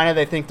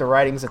 they think the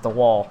writing's at the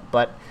wall.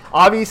 But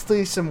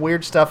obviously some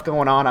weird stuff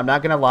going on. I'm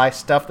not going to lie,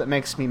 stuff that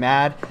makes me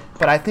mad.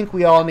 But I think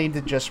we all need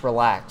to just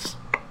relax.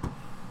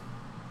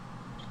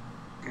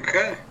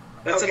 Okay.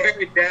 That's a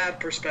very dad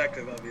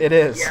perspective of you. It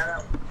is.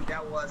 Yeah,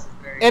 that was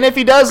very. And if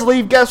he does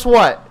leave, guess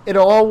what?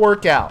 It'll all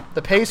work out.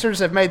 The Pacers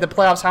have made the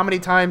playoffs how many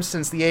times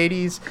since the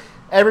 80s?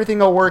 Everything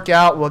will work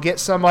out. We'll get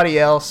somebody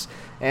else,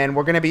 and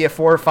we're going to be a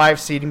 4 or 5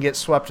 seed and get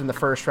swept in the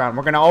first round.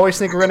 We're going to always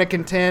think we're going to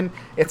contend.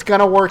 It's going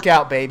to work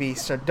out, baby,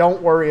 so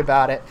don't worry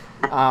about it.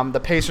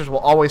 The Pacers will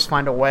always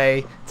find a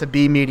way to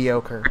be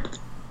mediocre.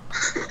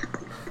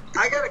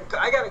 I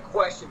got a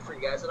question for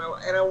you guys, and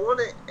I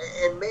want to,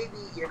 and maybe,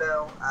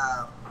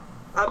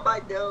 I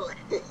might know.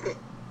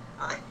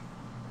 I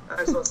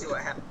just want to see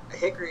what happens.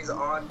 Hickory's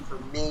on for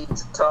me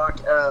to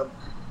talk.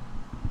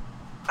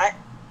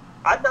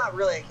 I'm not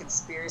really a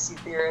conspiracy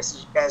theorist,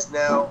 as you guys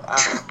know.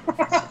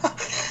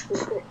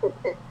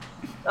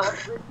 I'm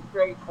pretty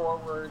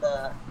straightforward.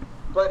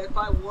 But if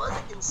I was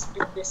a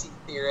conspiracy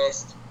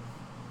theorist,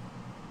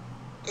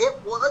 it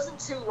wasn't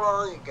too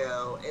long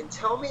ago, and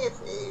tell me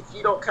if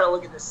you don't kind of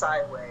look at this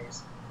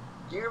sideways.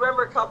 Do you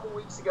remember a couple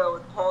weeks ago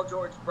when Paul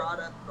George brought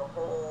up the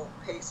whole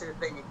Pacer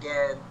thing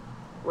again,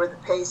 where the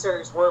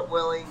Pacers weren't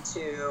willing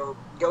to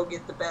go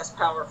get the best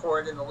power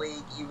forward in the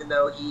league, even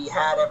though he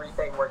had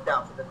everything worked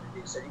out for them to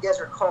do so? Do you guys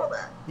recall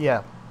that?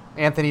 Yeah,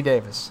 Anthony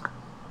Davis.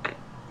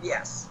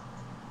 Yes.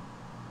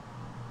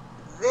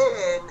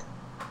 Then,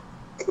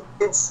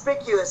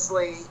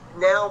 conspicuously,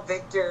 now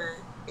Victor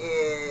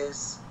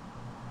is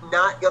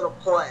not going to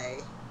play,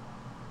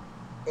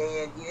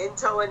 and he didn't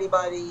tell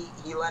anybody.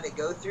 He let it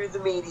go through the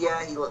media.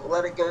 He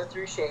let it go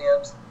through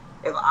Shams.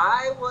 If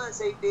I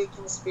was a big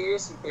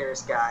conspiracy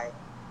theorist guy,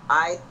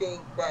 I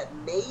think that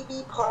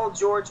maybe Paul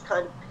George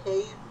kind of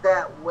paved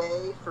that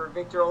way for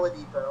Victor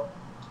Oladipo.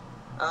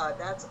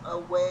 That's a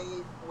way,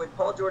 when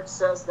Paul George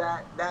says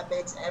that, that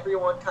makes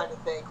everyone kind of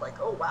think like,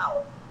 oh,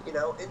 wow. You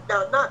know, and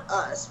now not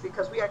us,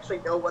 because we actually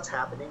know what's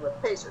happening with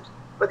the Pacers.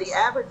 But the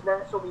average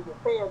national media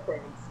fan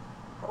thinks,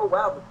 oh,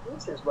 wow, the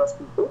Pacers must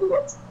be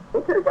idiots.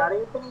 They could have got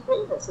Anthony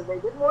Davis, and they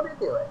didn't want to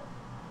do it.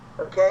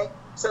 Okay?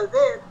 So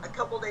then, a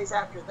couple days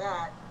after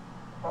that,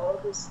 all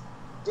this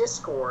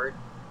discord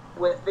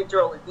with Victor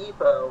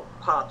Oladipo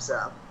pops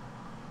up.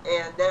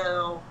 And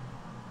now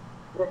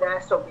the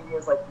national media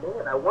is like,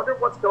 man, I wonder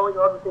what's going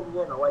on with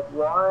Indiana. Like,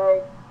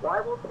 why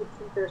won't they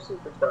treat their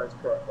superstars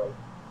correctly?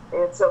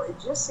 And so it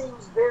just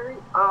seems very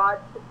odd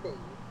to me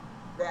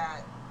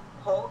that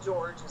Paul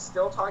George is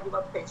still talking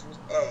about the Pacers,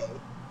 A.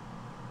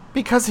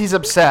 Because he's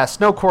obsessed.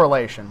 No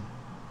correlation.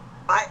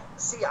 I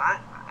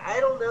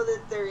don't know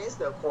that there is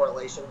no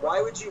correlation.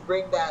 Why would you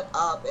bring that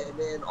up and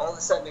then all of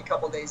a sudden a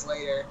couple days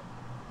later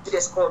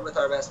discord with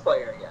our best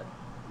player again?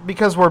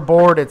 Because we're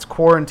bored. It's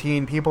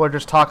quarantine. People are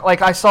just talking.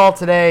 Like I saw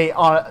today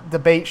on a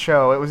debate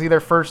show, it was either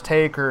First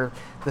Take or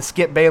the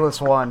Skip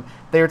Bayless one.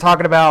 They were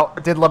talking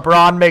about, did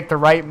LeBron make the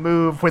right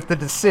move with the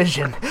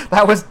decision?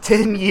 That was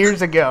 10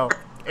 years ago.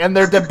 And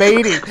they're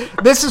debating.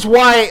 This is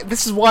why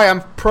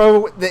I'm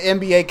pro the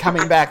NBA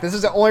coming back. This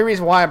is the only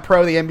reason why I'm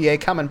pro the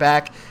NBA coming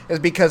back, is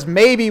because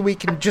maybe we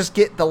can just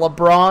get the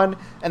LeBron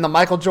and the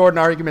Michael Jordan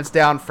arguments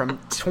down from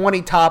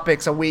 20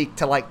 topics a week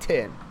to like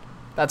 10.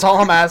 That's all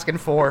I'm asking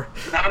for.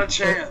 Not a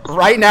chance.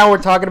 Right now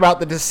we're talking about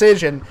the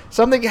decision.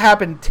 Something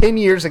happened 10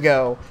 years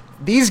ago.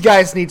 These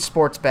guys need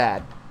sports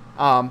bad.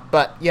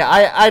 But yeah,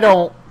 I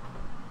don't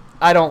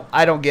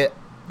get.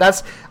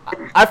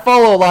 I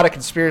follow a lot of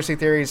conspiracy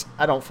theories.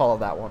 I don't follow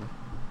that one.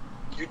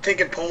 You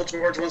thinking Paul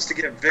George wants to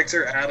get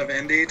Victor out of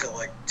Indy to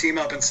like team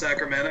up in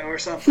Sacramento or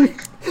something?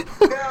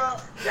 No,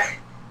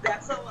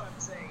 that's not what I'm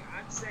saying.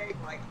 I'm saying,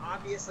 like,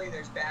 obviously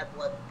there's bad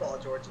blood with Paul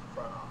George in the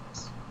front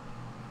office.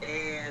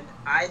 And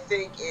I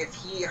think if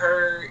he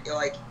heard,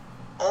 like,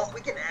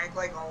 we can act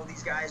like all of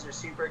these guys are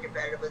super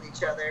competitive with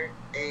each other,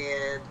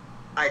 and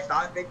I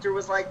thought Victor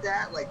was like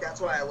that. Like, that's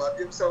why I loved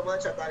him so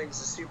much. I thought he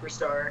was a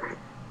superstar.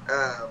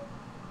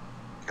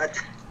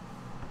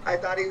 I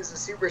thought he was a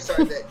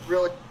superstar that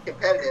really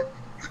competitive,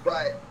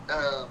 but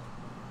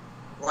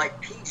like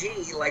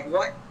PG, like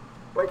what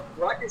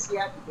does he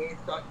have to gain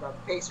to talk about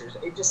the Pacers?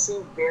 It just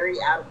seemed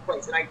very out of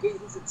place, and I get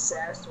he's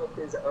obsessed with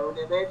his own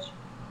image,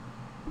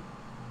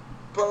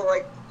 but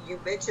like you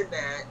mentioned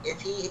that if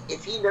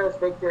he knows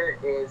Victor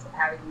is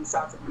having these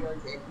thoughts and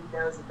feelings, and he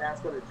knows that that's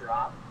going to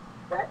drop,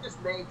 that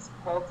just makes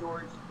Paul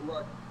George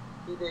look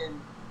even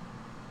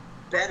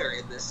better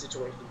in this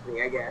situation for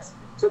me, I guess.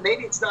 So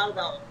maybe it's not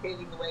about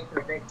paving the way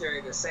for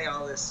Victor to say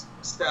all this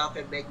stuff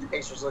and make the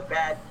Pacers look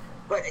bad,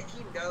 but if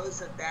he knows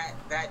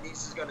that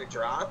news is going to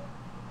drop,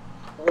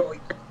 well,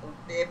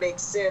 it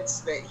makes sense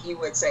that he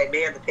would say,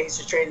 man, the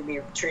Pacers treated me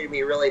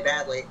really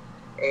badly,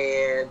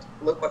 and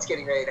look what's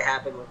getting ready to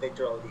happen with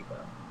Victor Oladipo.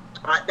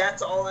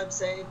 That's all I'm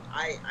saying.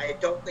 I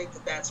don't think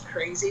that that's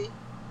crazy.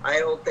 I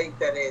don't think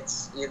that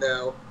it's,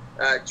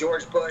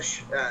 George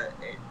Bush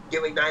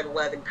doing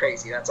 9/11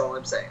 crazy. That's all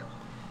I'm saying.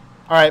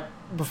 All right,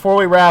 before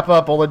we wrap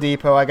up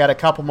Oladipo, I got a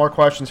couple more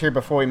questions here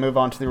before we move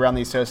on to the Around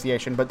the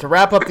Association. But to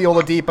wrap up the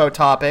Oladipo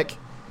topic,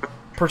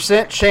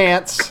 percent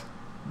chance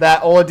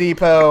that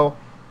Oladipo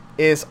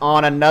is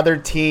on another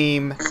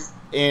team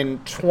in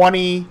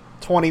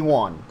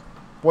 2021.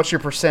 What's your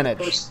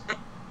percentage?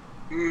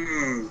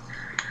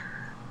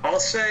 I'll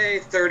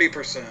say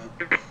 30%.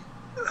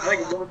 I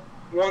think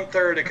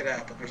 1/3 it could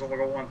happen. There's only a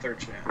 1/3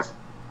 chance.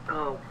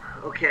 Oh,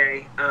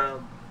 okay.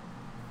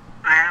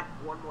 I have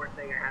one more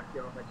thing I have to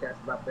get off my chest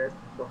about this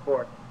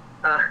before.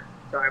 Sorry,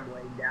 I'm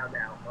laying down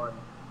now on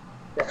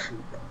that.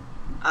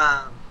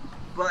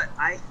 But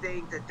I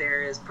think that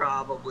there is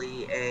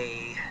probably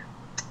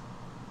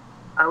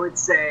I would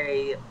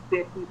say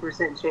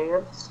 50%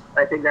 chance.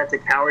 I think that's a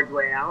coward's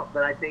way out,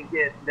 but I think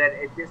that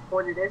at this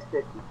point it is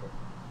 50%.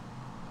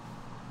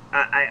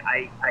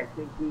 I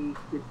think he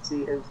could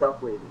see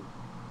himself leaving.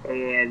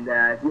 And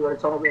if you would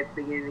have told me at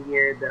the beginning of the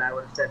year that I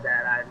would have said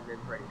that, I'd have been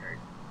pretty hurt.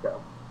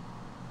 So.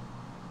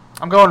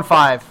 I'm going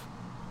 5.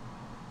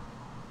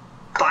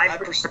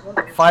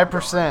 5%.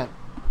 5%.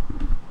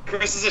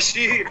 Chris is a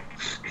sheep.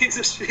 He's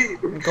a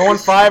sheep. I'm going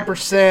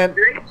 5%.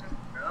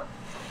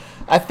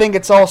 I think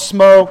it's all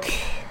smoke.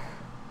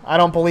 I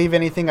don't believe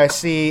anything I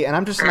see, and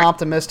I'm just an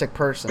optimistic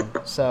person.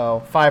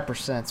 So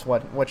 5% is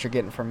what you're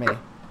getting from me.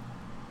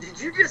 Did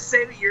you just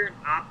say that you're an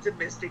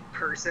optimistic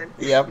person?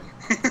 Yep.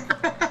 Is this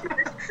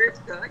Chris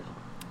Cook?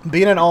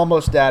 Being an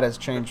almost dad has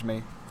changed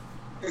me.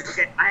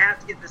 Okay, I have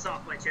to get this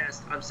off my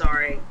chest. I'm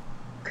sorry,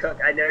 Cook.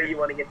 I know you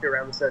want to get through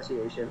Realm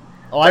Association.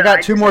 Oh, I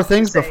got two just more have to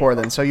things say- before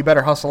then, so you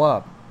better hustle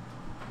up.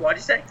 What'd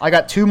you say? I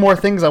got 2 more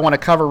things I want to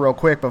cover real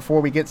quick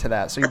before we get to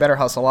that, so you better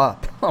hustle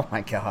up. Oh,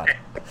 my God.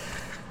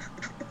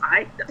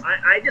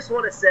 I just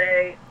want to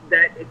say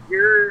that if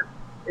you're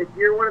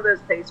one of those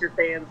Pacer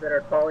fans that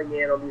are calling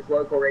in on these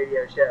local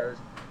radio shows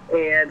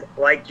and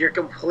like you're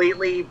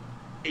completely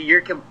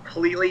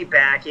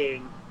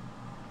backing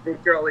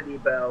Victor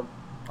Oladipo.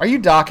 Are you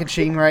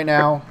docketching right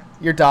now?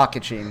 You're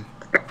docketching.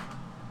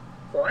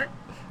 What?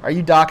 Are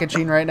you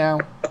docketching right now?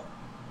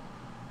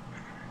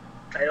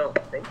 I don't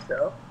think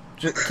so.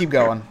 Just keep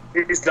going.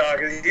 He's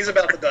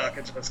about to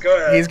docket us. Go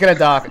ahead. He's going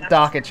to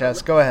docketch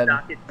us. Go ahead.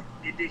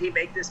 Did he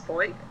make this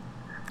point?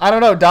 I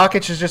don't know.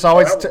 Docketch is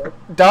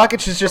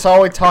just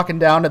always talking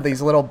down to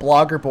these little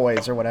blogger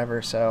boys or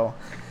whatever. So,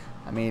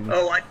 I mean,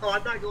 I'm not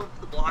going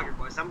for the blogger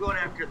boys. I'm going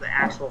after the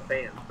actual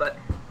fans. But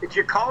if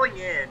you're calling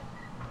in,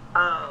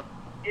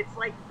 it's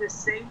like the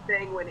same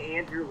thing when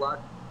Andrew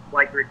Luck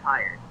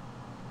retired.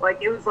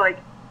 Like it was like,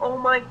 oh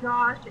my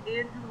gosh,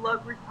 Andrew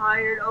Luck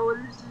retired. Oh,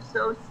 this is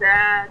so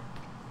sad.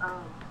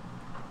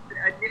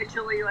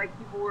 Initially, like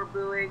people were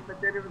booing,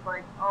 but then it was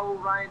like, oh,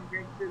 Ryan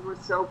Grigson was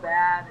so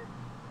bad. And,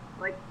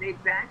 like they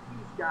back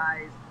these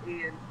guys,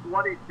 and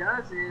what it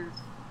does is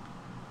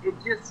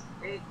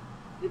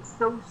it's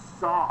so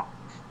soft.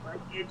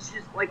 Like it's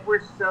just like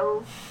we're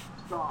so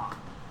soft.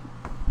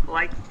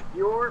 Like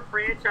your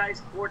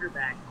franchise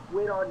quarterback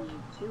quit on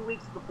you 2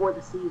 weeks before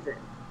the season,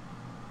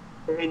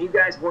 and you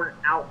guys weren't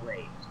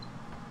outraged.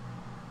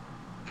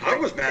 I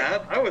was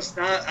mad. I was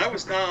not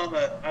on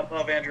the I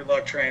love Andrew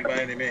Luck train by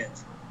any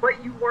means.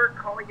 But you weren't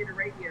calling into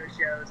radio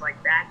shows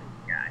like backing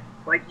the guy.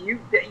 Like you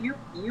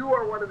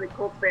are one of the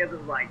Colts fans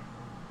of like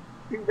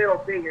 2 middle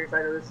fingers.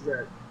 I know this is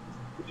a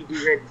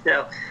PG rated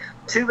show.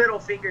 2 middle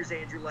fingers,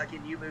 Andrew Luck,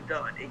 and you moved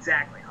on.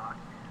 Exactly, Hawk.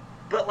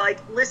 But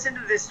like, listen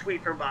to this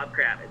tweet from Bob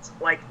Kravitz.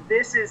 Like,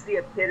 this is the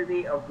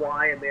epitome of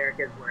why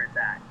America is where it's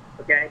at.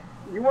 Okay,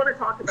 you want to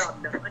talk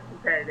about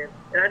non-competitive,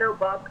 and I know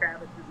Bob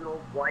Kravitz is an old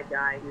white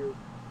guy who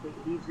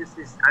he's just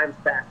this time's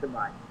passing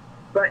by.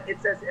 But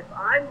it says, if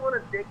I'm one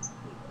of Vic's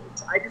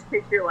teammates, I just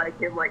picture like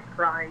him like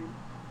crying,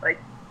 like.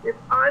 If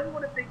I'm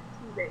one of Vic's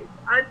teammates,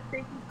 I'm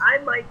thinking I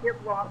might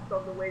get lost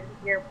on the way to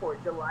the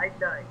airport July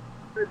 9th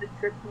for the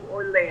trip to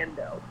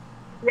Orlando.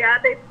 Yeah,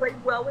 they played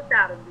well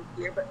without him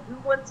this year, but who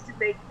wants to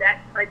make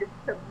that kind of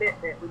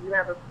commitment when you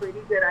have a pretty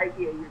good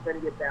idea you're going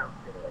to get bounced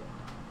early?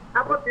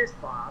 How about this,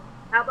 Bob?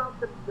 How about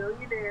the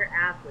millionaire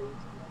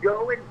athletes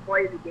go and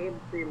play the games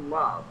they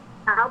love?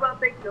 How about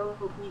they go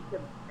be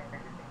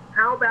competitive?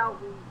 How about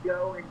we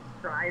go and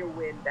try to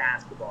win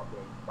basketball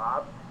games,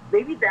 Bob?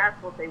 Maybe that's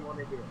what they want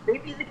to do.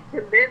 Maybe the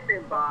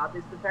commitment, Bob,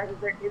 is the fact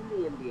that they're in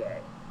the NBA.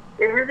 If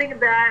you're thinking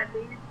that,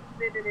 maybe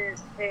the commitment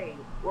is, hey,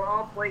 we're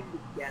all playing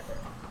together.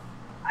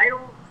 I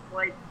don't,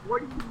 like,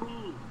 what do you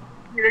mean?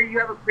 You know, you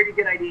have a pretty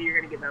good idea you're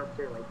going to get bounced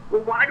early.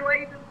 Well, why do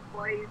I even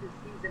play the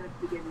season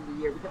at the beginning of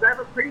the year? Because I have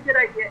a pretty good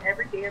idea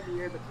every damn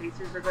year the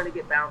Pacers are going to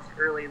get bounced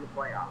early in the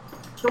playoffs.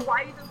 So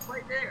why even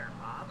play there,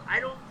 Bob? I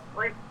don't,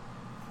 like,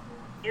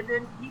 and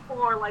then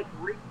people are, like,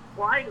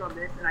 flying on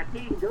this, and I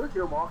can't even go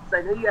through them all because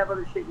I know you have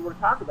other shit you want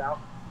to talk about.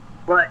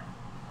 But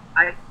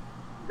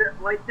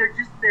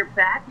they're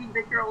backing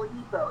Victor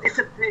Oladipo.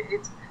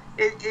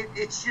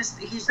 It's just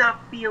he's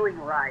not feeling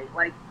right.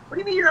 Like, what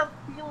do you mean he's not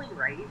feeling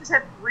right? He just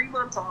had 3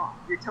 months off.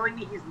 You're telling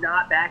me he's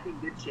not back in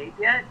good shape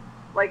yet?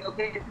 Like,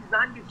 okay, if he's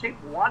not in good shape,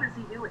 what is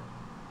he doing?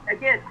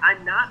 Again,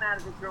 I'm not mad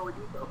at Victor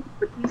Oladipo,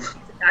 but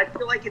I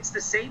feel like it's the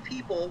same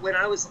people when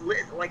I was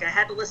I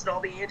had to listen to all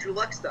the Andrew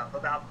Luck stuff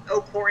about, oh,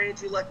 poor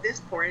Andrew Luck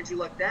this, poor Andrew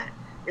Luck that.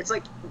 It's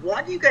like,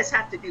 what do you guys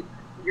have to do?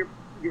 Your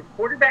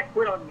quarterback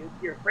quit on you.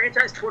 Your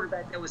franchise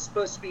quarterback that was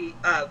supposed to be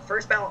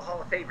first ballot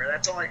Hall of Famer.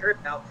 That's all I heard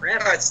about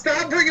forever. All right,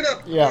 stop bringing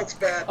up. Yeah. That's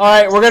bad. All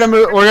right, we're gonna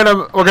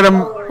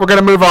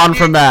move on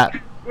from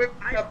that.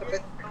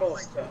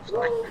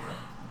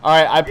 All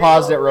right, I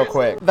paused it real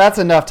quick. That's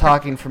enough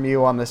talking from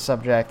you on this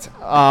subject.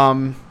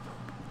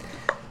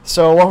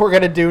 So what we're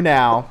going to do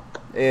now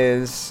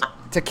is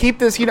to keep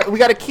this, we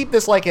got to keep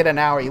this like at an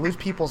hour. You lose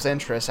people's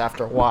interest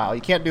after a while.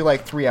 You can't do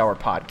like 3-hour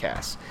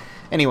podcasts.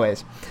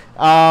 Anyways,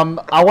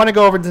 I want to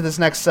go over to this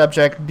next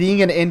subject.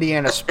 Being an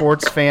Indiana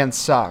sports fan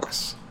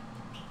sucks.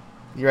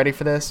 You ready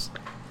for this?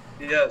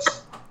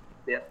 Yes.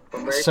 Yeah.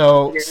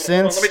 So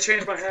Let me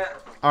change my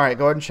hat. All right,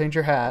 go ahead and change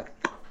your hat.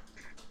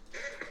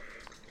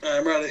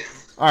 I'm ready.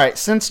 All right,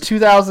 since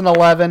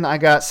 2011, I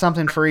got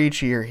something for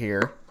each year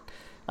here.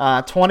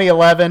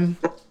 2011,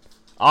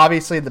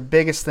 obviously the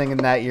biggest thing in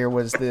that year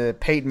was the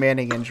Peyton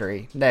Manning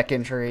injury, neck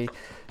injury.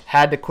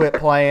 Had to quit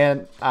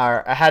playing.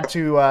 I had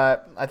to,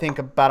 I think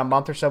about a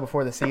month or so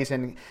before the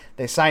season,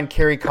 they signed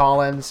Kerry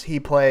Collins. He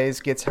plays,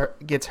 gets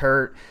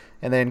hurt,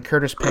 and then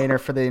Curtis Painter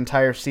for the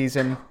entire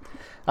season.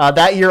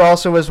 That year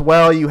also as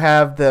well, you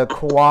have the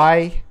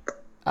Kawhi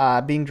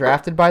being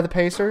drafted by the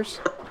Pacers,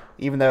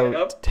 even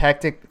though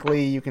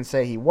technically you can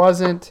say he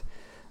wasn't.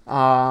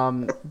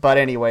 But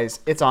anyways,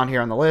 it's on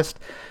here on the list.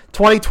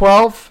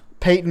 2012,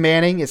 Peyton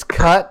Manning is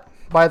cut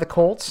by the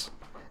Colts,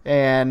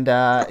 and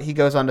he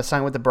goes on to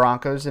sign with the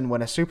Broncos and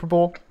win a Super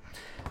Bowl.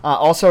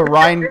 Also,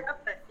 Ryan...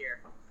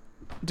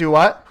 Do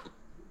what?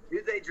 Who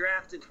did they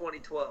draft in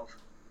 2012?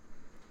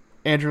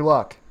 Andrew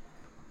Luck.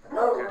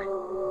 Okay.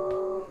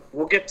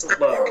 We'll get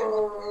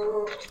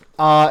to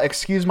Luck.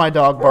 Excuse my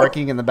dog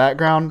barking in the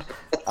background.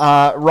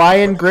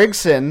 Ryan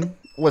Grigson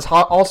was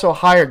also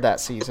hired that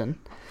season.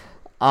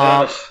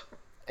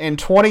 In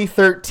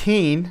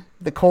 2013,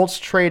 the Colts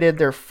traded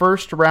their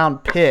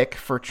first-round pick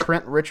for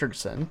Trent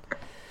Richardson.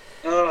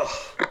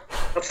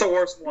 That's the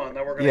worst one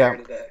that we're going to hear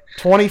today.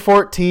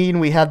 2014,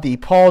 we had the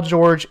Paul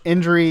George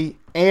injury,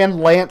 and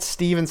Lance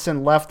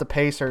Stevenson left the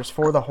Pacers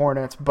for the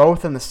Hornets,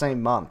 both in the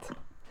same month.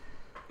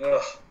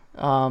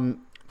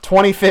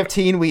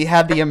 2015, we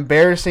had the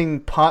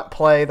embarrassing punt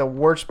play, the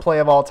worst play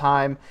of all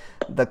time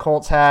the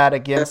Colts had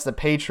against the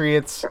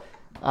Patriots.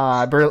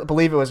 I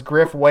believe it was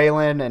Griff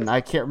Whalen, and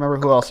I can't remember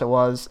who else it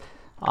was.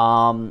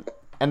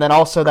 And then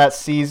also that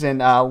season,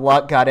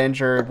 Luck got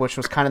injured, which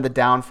was kind of the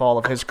downfall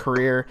of his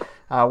career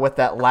with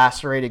that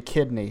lacerated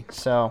kidney.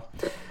 So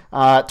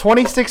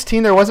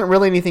 2016, there wasn't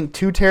really anything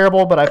too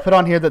terrible, but I put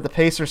on here that the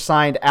Pacers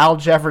signed Al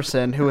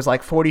Jefferson, who was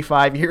like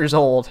 45 years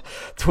old,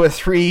 to a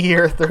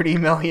 3-year, $30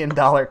 million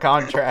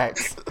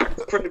contract.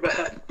 Pretty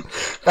bad.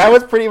 That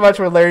was pretty much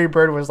when Larry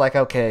Bird was like,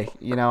 okay,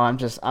 I'm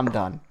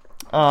done.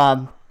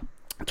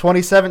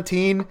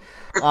 2017,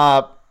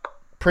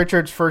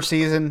 Pritchard's first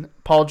season,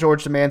 Paul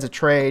George demands a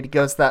trade,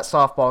 goes to that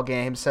softball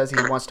game, says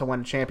he wants to win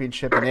a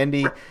championship in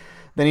Indy.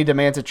 Then he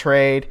demands a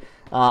trade.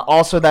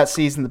 Also that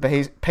season,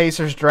 the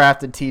Pacers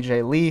drafted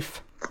TJ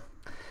Leaf.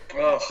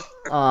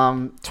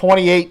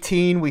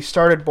 2018, we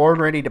started Born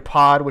Ready to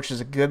Pod, which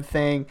is a good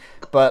thing.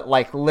 But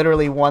like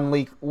literally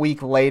 1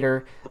 week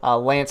later,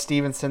 Lance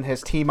Stevenson,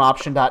 his team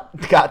option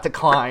got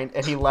declined,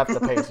 and he left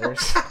the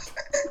Pacers.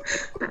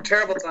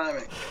 Terrible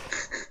timing.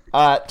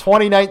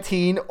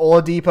 2019,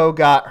 Oladipo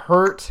got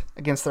hurt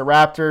against the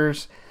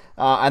Raptors,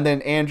 and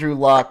then Andrew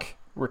Luck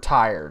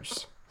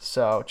retires.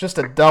 So just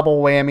a double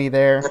whammy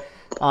there.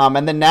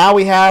 And then now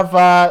we have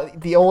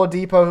the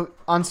Oladipo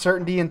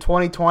uncertainty in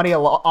 2020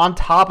 on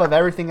top of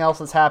everything else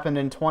that's happened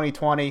in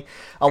 2020,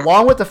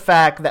 along with the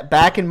fact that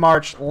back in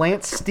March,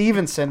 Lance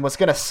Stevenson was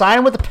going to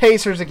sign with the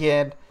Pacers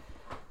again,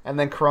 and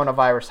then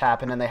coronavirus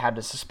happened and they had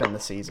to suspend the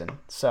season.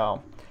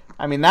 So,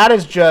 I mean, that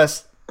is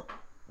just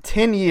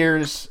 10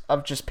 years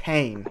of just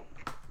pain.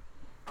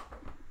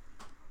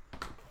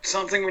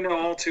 Something we know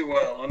all too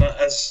well. And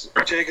as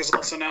Jake is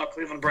also now a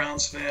Cleveland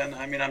Browns fan,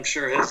 I mean, I'm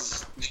sure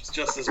his is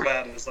just as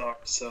bad as ours.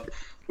 So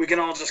we can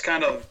all just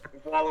kind of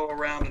wallow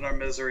around in our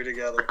misery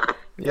together.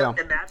 Yeah.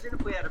 Imagine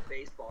if we had a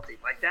baseball team.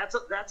 Like,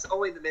 that's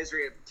only the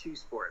misery of 2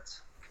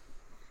 sports.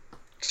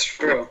 It's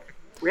true.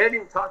 We haven't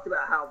even talked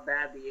about how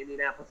bad the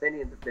Indianapolis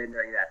Indians have been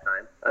during that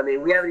time. I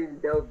mean, we haven't even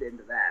dove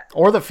into that.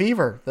 Or the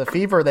Fever. The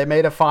Fever, they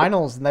made a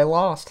finals and they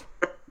lost.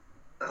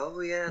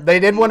 Oh, yeah. They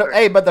did win.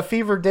 But the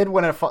Fever did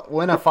win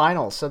a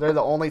finals, so they're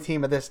the only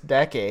team of this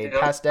decade,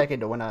 past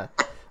decade, to win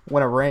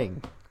a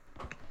ring.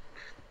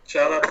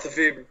 Shout out to the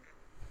Fever.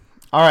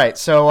 All right,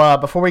 so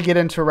before we get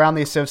into Around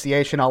the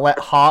Association, I'll let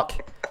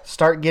Hawk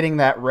start getting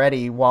that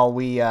ready while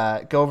we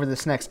go over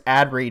this next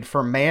ad read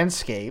for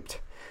Manscaped.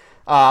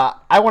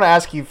 I want to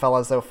ask you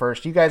fellas, though,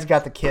 first. You guys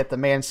got the kit, the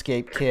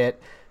Manscaped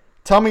kit.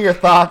 Tell me your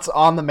thoughts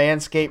on the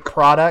Manscaped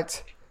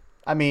product.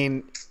 I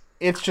mean,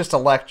 it's just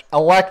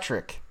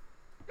electric.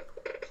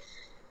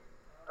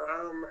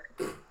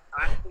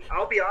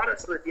 I'll be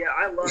honest with you,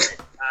 I love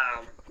it.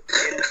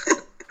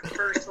 And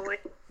personally,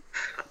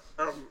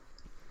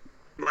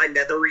 my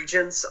nether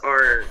regions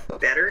are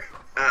better.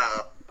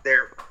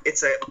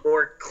 It's a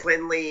more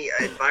cleanly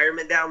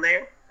environment down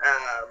there.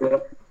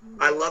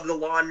 I love the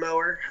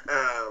lawnmower.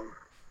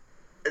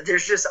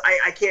 There's just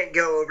I can't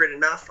go over it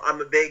enough.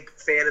 I'm a big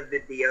fan of the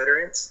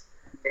deodorants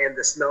and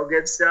the smell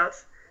good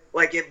stuff.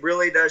 Like, it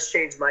really does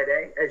change my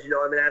day. As you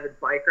know, I'm an avid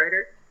bike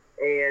rider,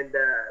 and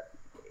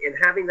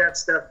having that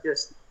stuff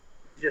just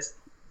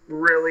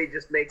really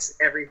just makes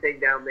everything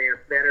down there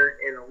better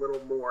and a little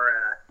more.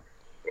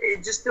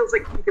 It just feels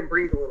like you can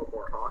breathe a little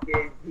more, Hawk.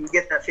 You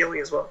get that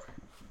feeling as well.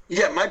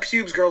 Yeah, my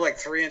pubes grow like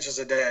 3 inches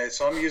a day,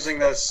 so I'm using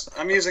this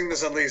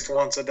at least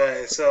once a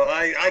day. So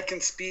I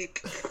can speak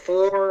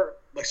for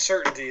like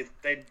certainty.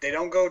 They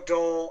don't go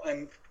dull,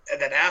 and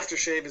that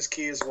aftershave is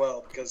key as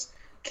well because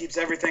it keeps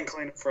everything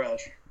clean and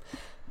fresh.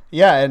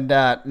 Yeah, and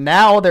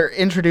now they're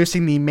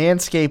introducing the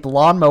Manscaped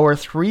Lawnmower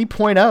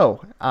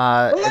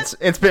 3.0.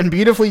 It's been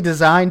beautifully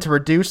designed to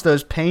reduce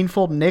those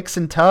painful nicks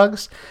and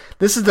tugs.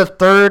 This is the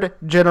 3rd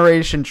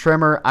generation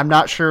trimmer. I'm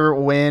not sure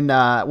when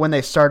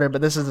they started, but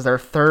this is their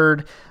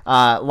 3rd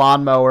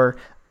lawnmower.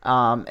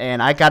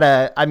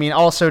 And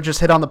also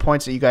just hit on the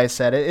points that you guys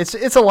said. It's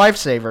a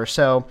lifesaver.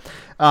 So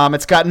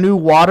it's got new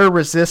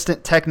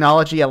water-resistant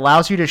technology,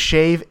 allows you to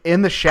shave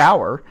in the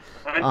shower.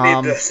 I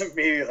need this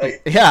immediately.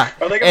 Yeah.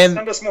 Are they going and to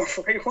send us more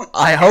free ones?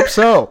 I hope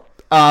so.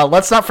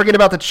 Let's not forget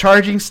about the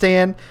charging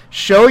stand.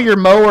 Show your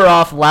mower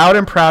off loud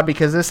and proud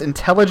because this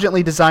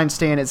intelligently designed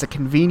stand is a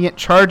convenient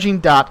charging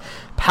dock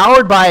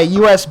powered by a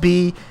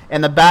USB,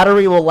 and the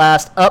battery will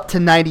last up to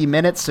 90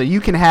 minutes, so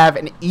you can have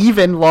an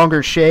even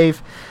longer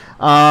shave.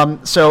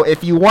 So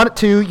if you want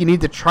to, you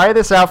need to try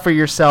this out for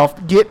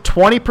yourself. Get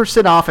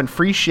 20% off and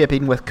free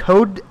shipping with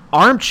code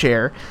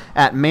ARMCHAIR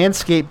at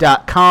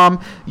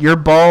manscaped.com. Your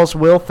balls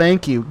will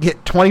thank you.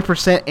 Get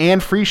 20%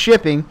 and free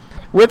shipping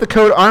with the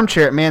code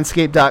ARMCHAIR at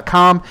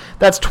manscaped.com.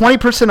 That's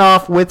 20%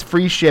 off with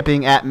free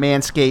shipping at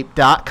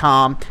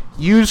manscaped.com.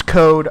 Use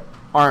code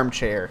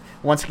ARMCHAIR.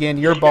 Once again,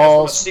 your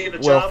balls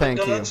will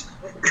thank you.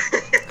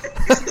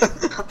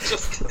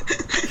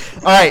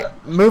 All right,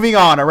 moving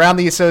on. Around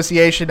the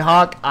association,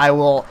 Hawk, I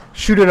will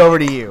shoot it over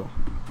to you.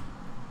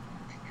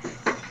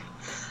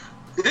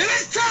 It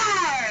is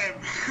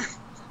time!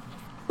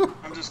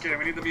 I'm just kidding.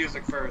 We need the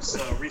music first,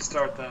 so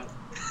restart that.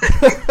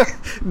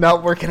 No,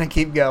 we're going to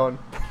keep going.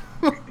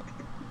 All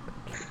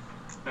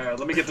right,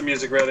 let me get the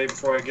music ready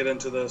before I get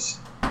into this.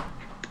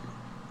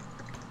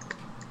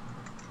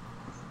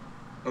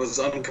 I was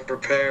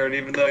unprepared,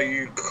 even though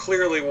you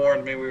clearly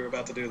warned me we were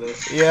about to do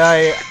this.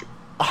 Yeah,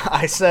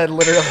 I said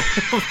literally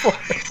before.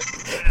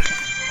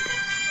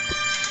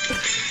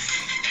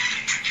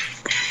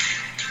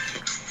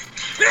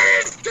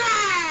 It's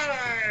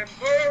time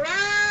for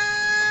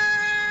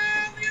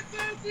Around the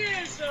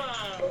Association!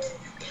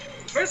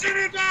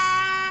 Presented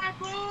by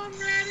Born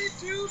Ready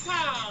to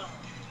Pop!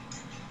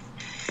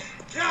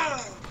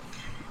 Yeah!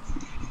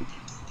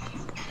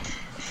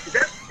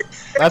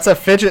 That's a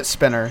fidget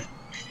spinner.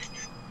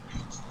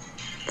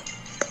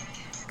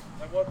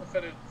 That was a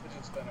fidget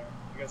spinner.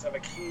 You guys have a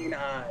keen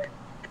eye.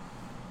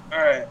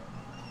 Alright,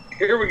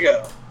 here we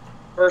go.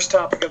 First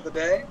topic of the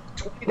day.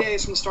 20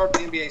 days from the start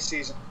of the NBA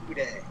season.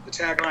 Today. The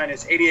tagline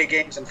is 88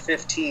 games in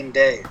 15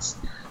 days.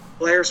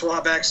 Players will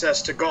have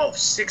access to golf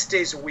 6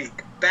 days a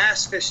week,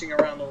 bass fishing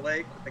around the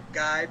lake with a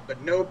guide,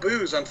 but no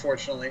booze,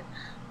 unfortunately,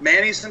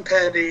 manis and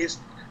petties,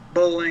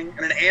 bowling,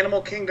 and an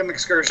Animal Kingdom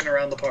excursion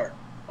around the park.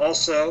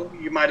 Also,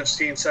 you might have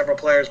seen several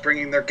players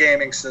bringing their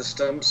gaming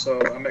system, so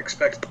I'm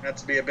expecting that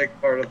to be a big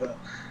part of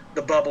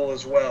the bubble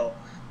as well.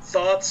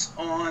 Thoughts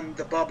on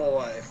the bubble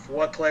life?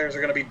 What players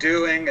are going to be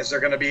doing? Is there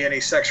going to be any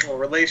sexual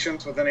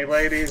relations with any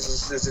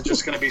ladies? Is it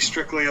just going to be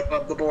strictly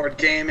above the board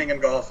gaming and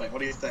golfing? What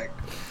do you think?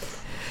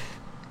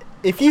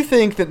 If you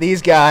think that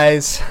these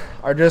guys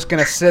are just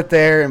going to sit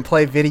there and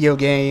play video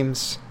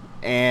games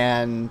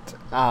and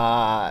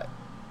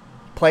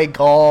play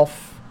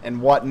golf and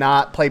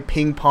whatnot, play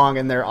ping pong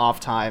in their off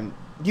time,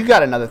 you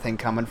got another thing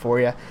coming for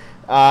you.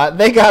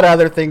 They got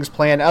other things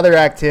planned, other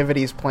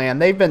activities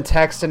planned. They've been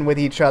texting with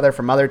each other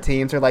from other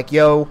teams. They're like,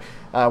 yo,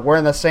 we're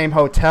in the same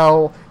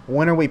hotel.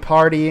 When are we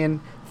partying?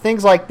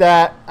 Things like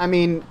that. I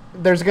mean,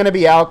 there's going to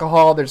be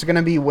alcohol. There's going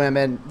to be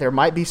women. There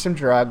might be some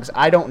drugs.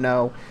 I don't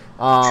know.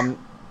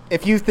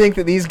 If you think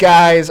that these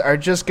guys are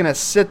just going to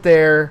sit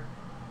there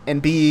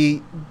and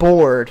be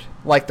bored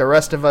like the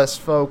rest of us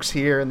folks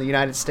here in the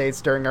United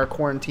States during our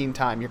quarantine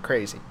time, you're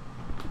crazy.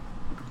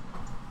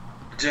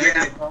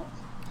 Yeah,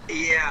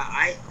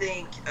 I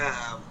think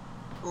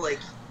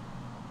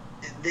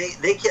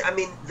they can. I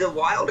mean, the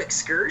wild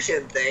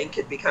excursion thing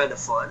could be kind of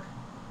fun.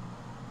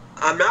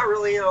 I'm not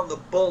really in on the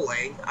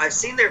bowling. I've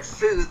seen their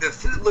food. The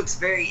food looks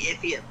very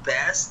iffy at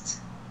best.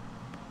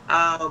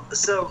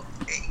 So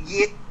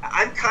yeah,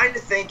 I'm kind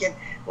of thinking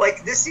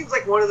like this seems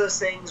like one of those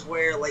things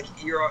where like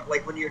you're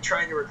like when you're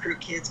trying to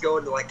recruit kids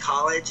going to like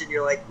college and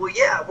you're like, well,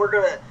 yeah, we're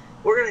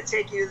gonna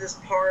take you to this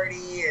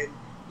party and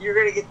you're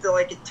gonna get to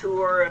like a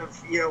tour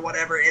of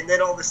whatever, and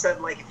then all of a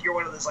sudden like if you're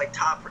one of those like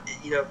top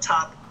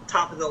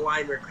of the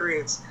line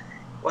recruits,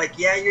 like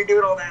yeah, you're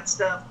doing all that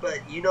stuff, but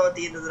at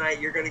the end of the night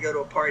you're gonna go to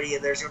a party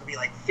and there's gonna be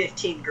like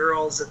 15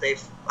 girls that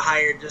they've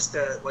hired just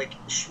to like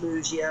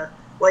schmooze you.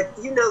 Like,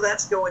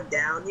 that's going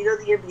down. The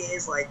NBA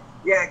is like,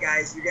 yeah,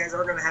 guys, you guys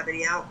aren't going to have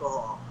any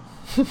alcohol.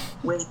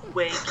 Wink,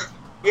 wink.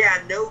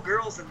 Yeah, no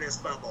girls in this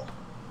bubble.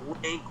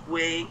 Wink,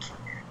 wink.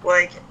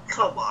 Like,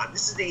 come on.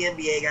 This is the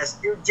NBA, guys.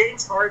 Dude,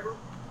 James Harden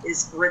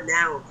is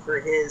renowned for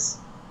his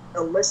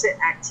illicit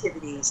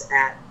activities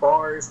at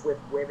bars with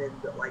women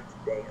that like to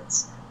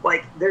dance.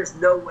 Like, there's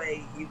no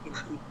way you can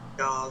keep a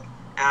dog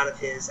out of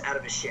his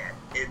shed.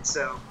 And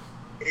so,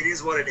 it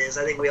is what it is.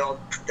 I think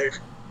there's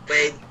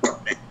way more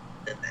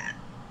than that.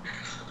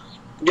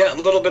 Yeah, a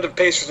little bit of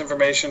Pacers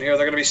information here.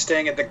 They're going to be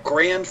staying at the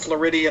Grand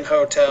Floridian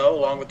Hotel,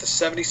 along with the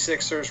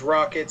 76ers,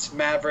 Rockets,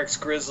 Mavericks,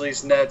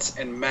 Grizzlies, Nets,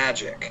 and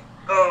Magic.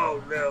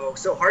 Oh, no.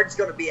 So Harden's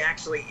going to be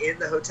actually in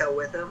the hotel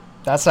with him?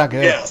 That's not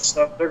good. Yeah,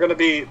 so they're going to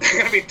be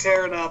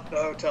tearing up the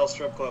hotel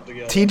strip club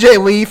together.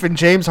 TJ Leaf and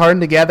James Harden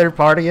together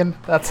partying?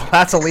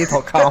 That's a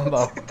lethal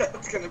combo.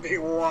 That's going to be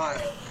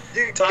wild.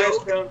 Dude,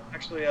 Tyus Jones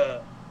actually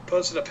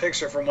posted a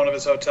picture from one of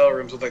his hotel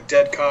rooms with a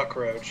dead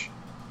cockroach.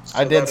 So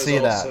I did see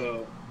that.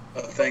 A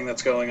thing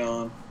that's going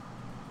on.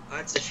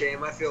 That's a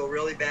shame. I feel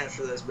really bad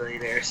for those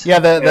millionaires. Yeah,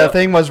 the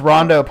thing was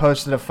Rondo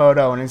posted a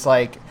photo and he's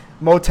like,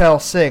 Motel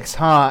 6,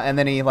 huh? And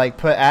then he like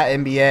put at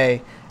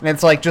NBA, and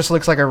it's like just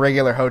looks like a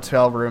regular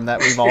hotel room that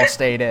we've all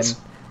stayed in,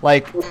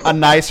 like a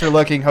nicer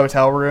looking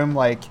hotel room.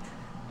 Like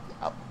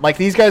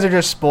these guys are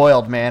just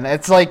spoiled, man.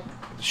 It's like,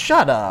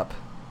 shut up.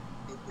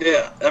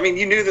 Yeah, I mean,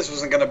 you knew this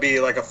wasn't going to be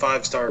like a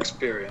 5-star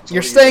experience.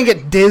 You're staying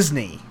at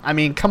Disney. I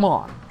mean, come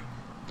on.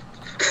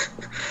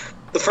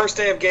 The first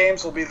day of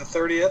games will be the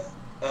 30th.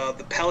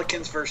 The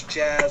Pelicans versus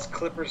Jazz,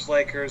 Clippers,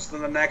 Lakers.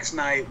 Then the next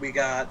night we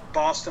got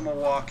Boston,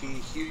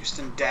 Milwaukee,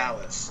 Houston,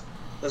 Dallas.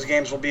 Those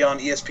games will be on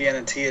ESPN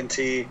and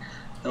TNT, and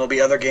there'll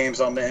be other games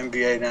on the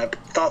NBA. Now,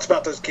 thoughts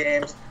about those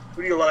games?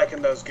 Who do you like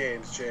in those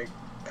games, Jake?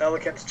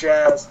 Pelicans,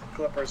 Jazz,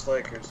 Clippers,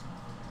 Lakers.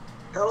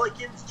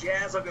 Pelicans,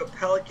 Jazz, I'll go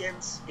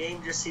Pelicans.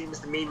 Game just seems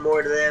to mean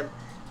more to them.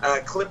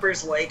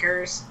 Clippers,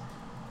 Lakers.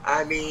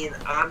 I mean,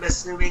 I'm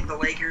assuming the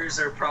Lakers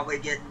are probably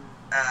getting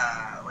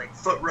like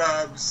foot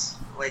rubs,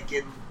 like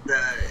in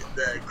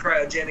the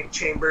cryogenic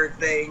chamber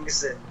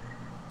things, and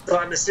so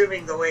I'm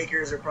assuming the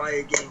Lakers are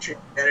probably getting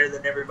treated better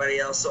than everybody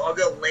else. So I'll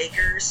go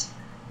Lakers,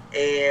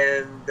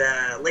 and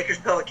Lakers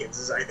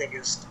Pelicans I think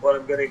is what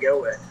I'm going to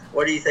go with.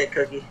 What do you think,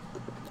 Cookie?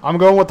 I'm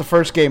going with the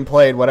first game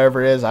played,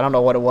 whatever it is. I don't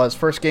know what it was.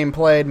 First game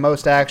played,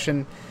 most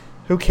action.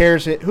 Who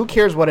cares? Who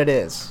cares what it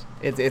is?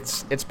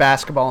 It's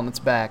basketball and it's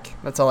back.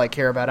 That's all I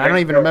care about. I don't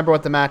even remember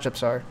what the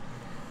matchups are.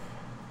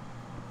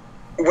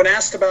 When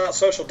asked about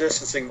social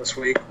distancing this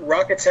week,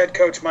 Rockets head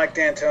coach Mike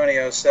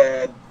D'Antonio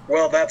said,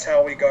 "Well, that's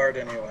how we guard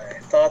anyway."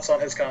 Thoughts on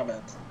his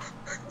comments?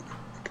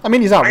 I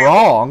mean, he's not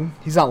wrong.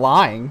 He's not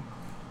lying.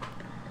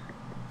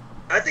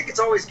 I think it's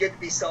always good to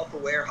be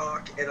self-aware,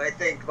 Hawk, and I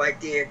think Mike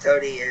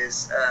D'Antoni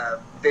is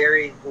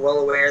very well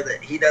aware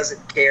that he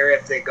doesn't care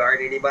if they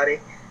guard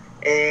anybody.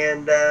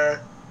 And,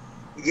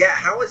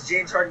 how is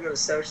James Harden going to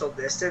social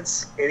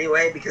distance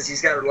anyway? Because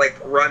he's got to, like,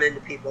 run into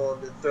people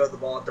and then throw the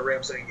ball at the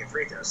rim so he can get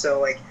free throws. So,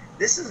 like,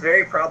 this is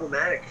very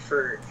problematic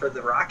for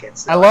the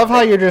Rockets. I love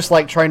how you're just,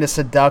 like, trying to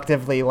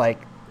seductively,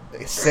 like,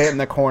 sit in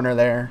the corner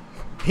there.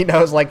 He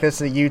knows, like,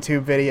 this is a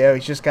YouTube video.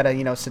 He's just got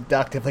to,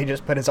 seductively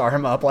just put his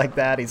arm up like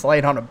that. He's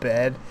laying on a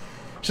bed.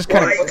 It's just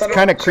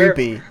kind of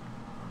creepy.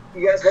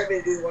 You guys want me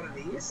to do one of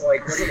these?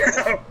 Like, what do you guys?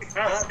 Oh,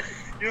 God.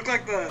 You look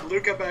like the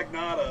Luca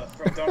Magnotta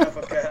from Don't Have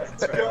a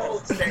Pet.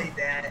 Don't say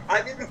that.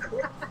 I'm in the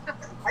corner.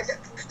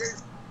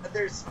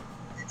 There's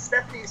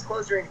Stephanie's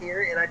closer in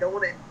here, and I don't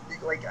want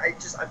to, like,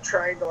 I'm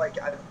trying to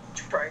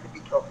be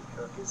comfy,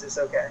 Cook. Is this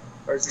okay?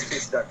 Or is this too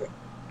seductive?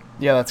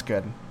 Yeah, that's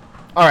good.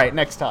 All right,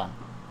 next time.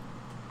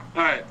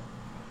 All right.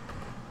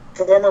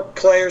 Former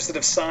players that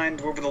have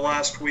signed over the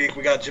last week,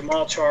 we got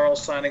Jamal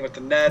Charles signing with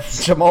the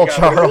Nets. Jamal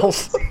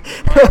Charles.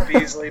 Mark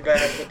Beasley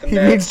back with the He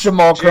Nets. needs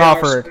Jamal J.R.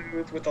 Crawford.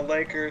 Smooth with the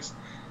Lakers.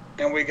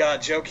 And we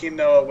got Joakim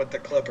Noah with the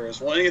Clippers.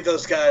 Will any of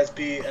those guys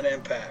be an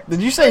impact?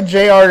 Did you say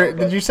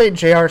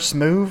J.R.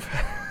 Smooth?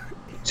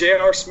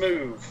 J.R.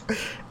 Smooth.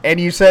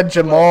 And you said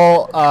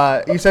Jamal.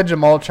 You said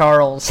Jamal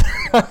Charles.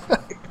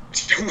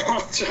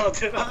 Jamal Charles,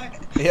 did I?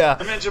 Yeah.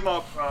 I meant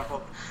Jamal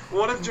Crawford.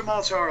 What if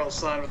Jamal Charles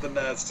signed with the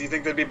Nets? Do you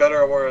think they'd be better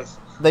or worse?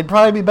 They'd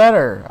probably be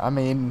better. I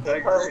mean, I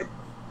agree.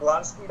 A lot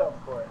of speed on the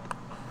court.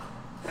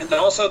 And then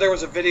also there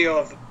was a video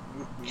of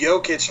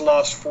Jokic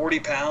lost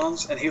 40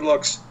 pounds, and he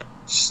looks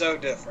so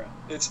different.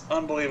 It's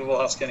unbelievable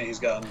how skinny he's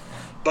gotten.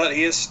 But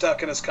he is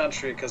stuck in his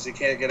country because he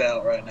can't get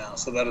out right now,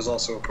 so that is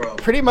also a problem.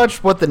 pretty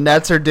much what the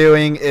Nets are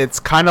doing, it's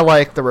kind of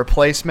like The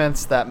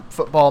Replacements, that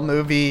football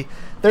movie.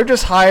 They're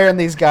just hiring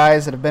these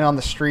guys that have been on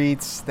the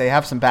streets. They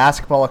have some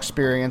basketball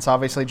experience.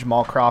 Obviously,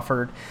 Jamal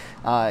Crawford,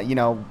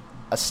 a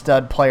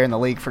stud player in the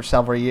league for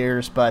several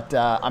years, but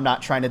I'm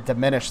not trying to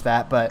diminish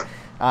that. But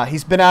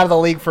he's been out of the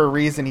league for a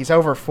reason. He's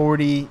over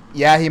 40.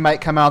 Yeah, he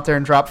might come out there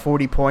and drop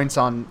 40 points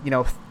on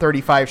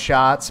 35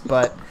 shots,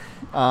 but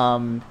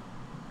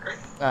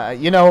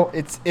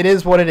it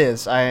is what it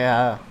is.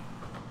 I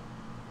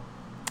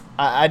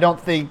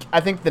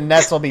think the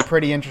Nets will be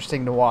pretty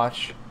interesting to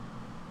watch.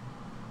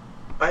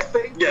 I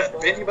think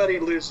if anybody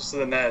loses to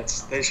the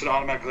Nets, they should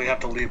automatically have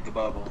to leave the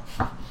bubble.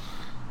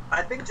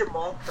 I think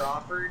Jamal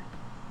Crawford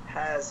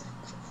has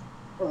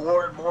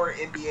worn more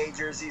NBA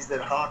jerseys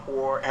than Hawk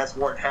has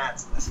worn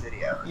hats in this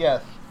video.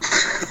 Yes.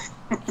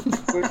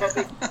 Which I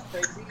think is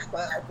crazy,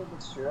 but I think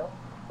it's true.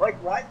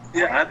 Like, what?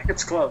 Yeah, I think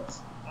it's close.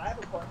 I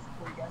have a question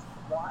for you guys.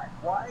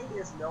 Why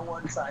is no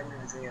one signing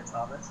Isaiah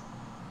Thomas?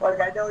 Like,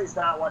 I know he's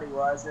not what he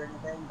was or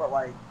anything, but,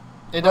 like...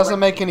 It doesn't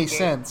make any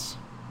sense.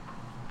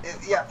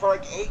 Yeah, for,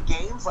 8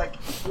 games,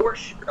 for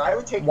sure, I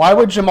would take... Why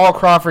would Jamal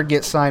Crawford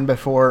get signed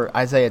before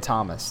Isaiah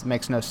Thomas? It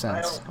makes no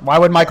sense. Why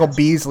would Michael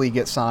Beasley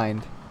get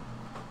signed?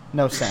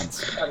 No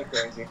sense. That'd be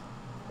crazy.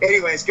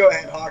 Anyways, go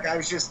ahead, Hawk. He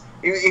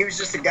was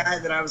just a guy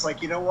that I was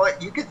like, you know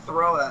what? You could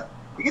throw a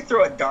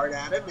dart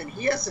at him, and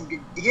he has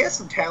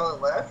some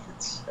talent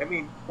left.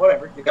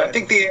 Whatever. I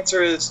think the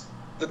answer is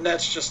the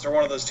Nets just are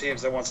one of those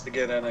teams that wants to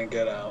get in and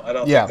get out. I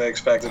don't think they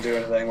expect to do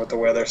anything with the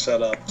way they're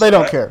set up. They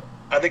don't care.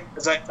 I think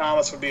Isaiah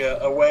Thomas would be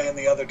a way in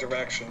the other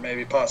direction,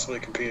 maybe possibly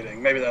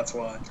competing. Maybe that's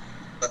why.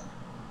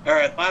 All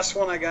right, last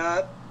one I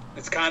got.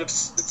 It's kind of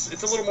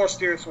it's a little more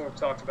serious than we've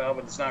talked about,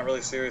 but it's not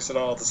really serious at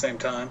all at the same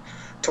time.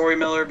 Tori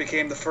Miller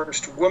became the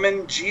first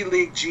woman G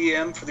League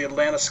GM for the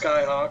Atlanta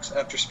Skyhawks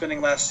after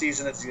spending last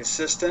season as the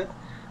assistant.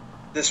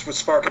 This would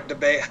spark a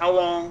debate. How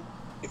long,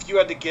 if you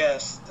had to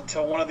guess,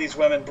 until one of these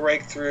women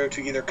break through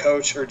to either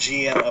coach or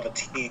GM of a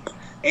team?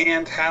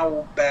 And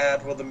how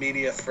bad will the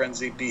media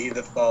frenzy be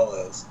that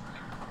follows?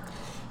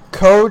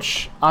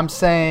 Coach, I'm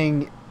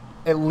saying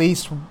at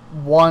least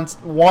once.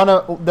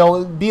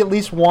 There'll be at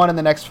least one in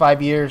the next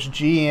 5 years.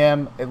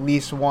 GM, at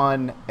least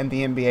one in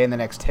the NBA in the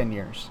next 10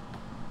 years.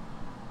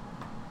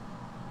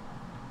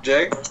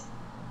 Jake?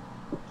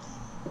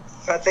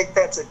 I think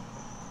that's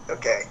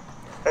okay.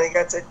 I think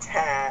that's a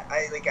tad.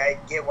 I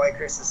get why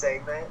Chris is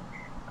saying that.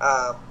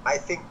 I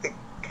think the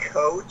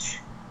coach.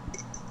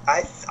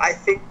 I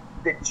think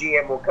the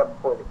GM will come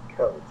before the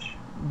coach.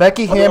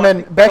 Becky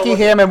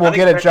Hammond will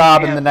get a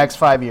job in the next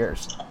 5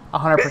 years.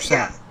 100%.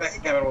 Yeah, Becky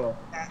Hammond will.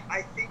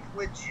 I think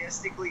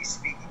logistically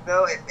speaking,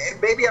 though,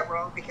 and maybe I'm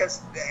wrong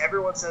because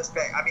everyone says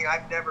Becky. I mean,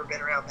 I've never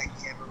been around Becky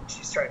Hammond when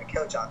she's trying to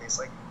coach,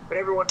 obviously, but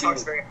everyone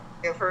talks very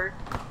highly of her.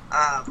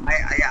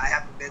 I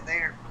haven't been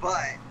there,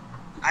 but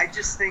I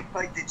just think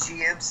like the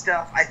GM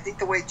stuff. I think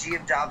the way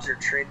GM jobs are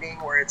trending,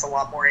 where it's a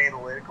lot more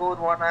analytical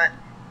and whatnot.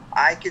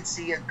 I could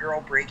see a girl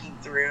breaking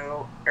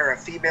through or a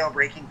female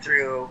breaking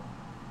through,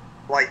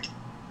 like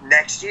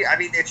next year. I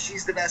mean, if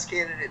she's the best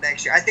candidate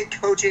next year, I think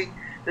coaching.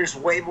 There's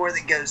way more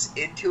that goes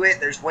into it.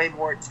 There's way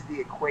more to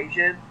the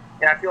equation,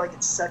 and I feel like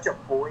it's such a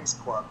boys'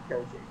 club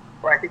coaching,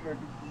 where I think it would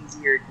be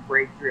easier to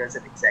break through as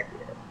an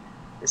executive.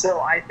 So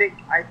I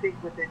think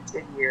within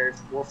 10 years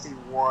we'll see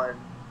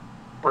one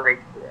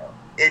breakthrough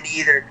in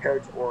either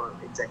coach or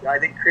executive. I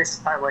think Chris'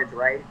 timeline's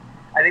right.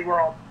 I think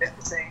we're all the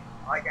same.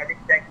 Like I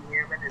think Becky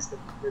Hammond is the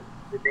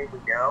name we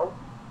know,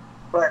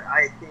 but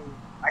I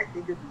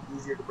think it'd be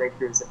easier to break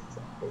through as an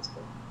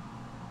executive.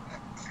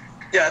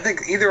 Yeah, I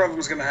think either of them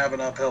is going to have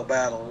an uphill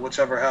battle,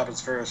 whichever happens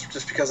first,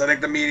 just because I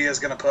think the media is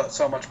going to put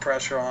so much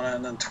pressure on it,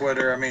 and then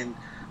Twitter, I mean,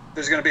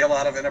 there's going to be a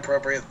lot of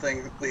inappropriate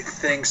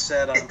things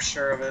said, I'm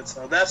sure of it.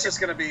 So that's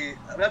going to be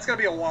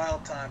a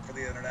wild time for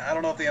the internet. I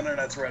don't know if the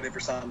internet's ready for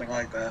something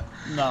like that.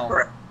 No.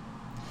 Correct.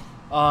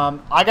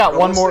 I got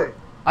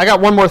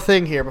one more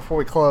thing here before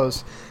we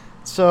close.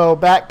 So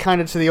back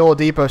kind of to the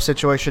Oladipo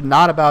situation,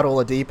 not about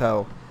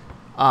Oladipo.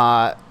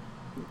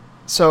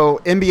 So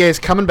NBA is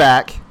coming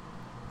back.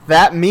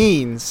 That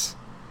means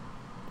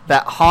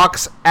that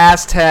Hawks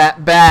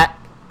Aztec bet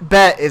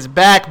is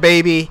back,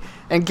 baby.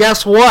 And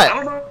guess what?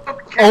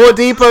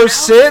 Oladipo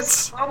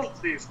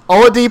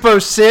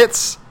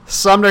sits.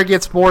 Sumner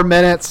gets more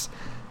minutes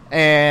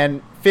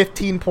and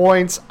 15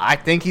 points. I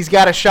think he's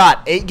got a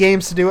shot. 8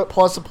 games to do it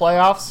plus the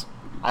playoffs.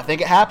 I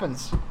think it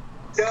happens.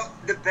 So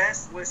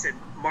listen,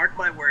 mark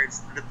my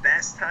words, the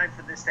best time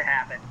for this to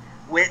happen,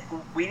 we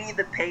need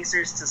the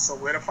Pacers to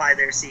solidify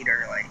their seed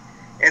early.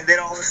 And then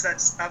all of a sudden,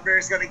 Sumner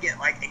is going to get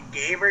like a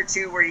game or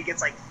two where he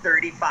gets like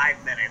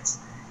 35 minutes.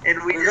 And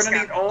They're going to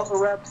need all the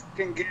reps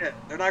they can get.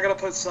 They're not going to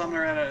put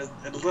Sumner in as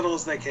little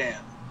as they can.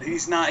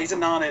 He's a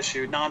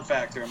non-issue,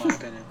 non-factor in my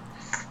opinion.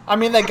 I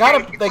mean, they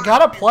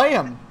gotta play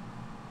him.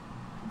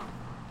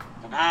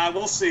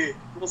 We'll see.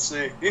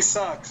 He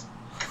sucks.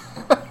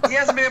 He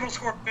hasn't been able to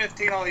score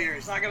 15 all year.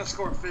 He's not going to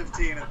score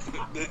 15 in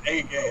the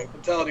 8 game.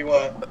 I'm telling you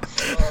what.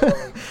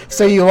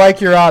 So you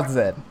like your odds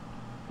then?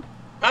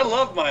 I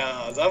love my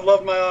odds. I've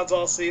loved my odds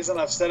all season.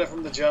 I've said it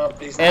from the jump.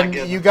 He's not And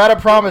getting you it. got to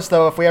promise,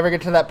 though, if we ever get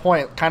to that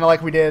point, kind of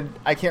like we did,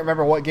 I can't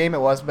remember what game it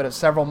was, but it was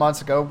several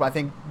months ago, I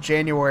think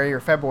January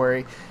or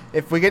February,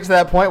 if we get to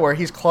that point where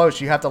he's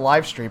close, you have to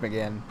live stream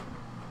again.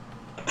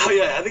 Oh,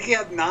 yeah. I think he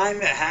had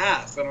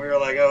 9.5, and we were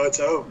like, oh, it's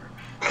over.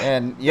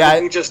 And, yeah.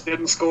 He just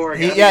didn't score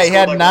He again.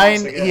 had like 9.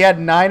 once again. He had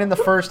 9 in the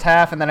first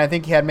half, and then I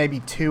think he had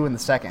maybe 2 in the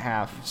second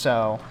half.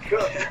 So,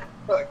 Cook.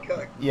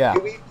 yeah. Do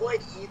we play?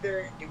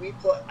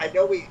 I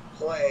know we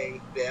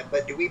play them,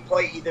 but do we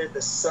play either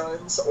the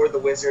Suns or the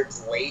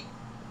Wizards late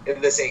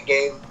in this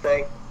 8-game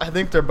thing? I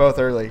think they're both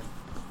early.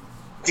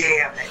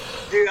 Damn it,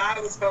 dude! I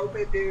was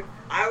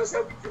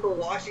hoping for the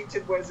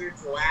Washington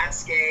Wizards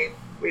last game.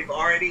 We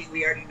already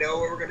know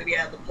where we're going to be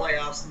at in the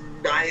playoffs.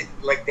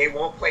 They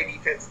won't play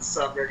defense and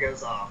Sumner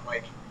goes off.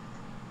 Like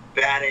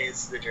that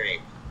is the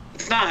dream.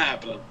 It's not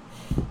happening.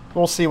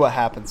 We'll see what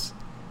happens.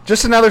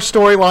 Just another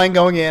storyline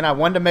going in. I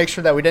wanted to make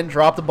sure that we didn't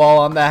drop the ball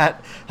on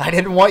that. I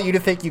didn't want you to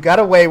think you got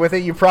away with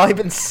it. You've probably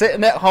been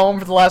sitting at home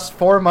for the last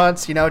 4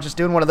 months, just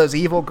doing one of those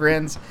evil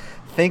grins,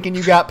 thinking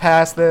you got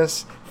past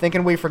this,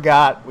 thinking we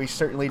forgot. We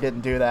certainly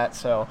didn't do that.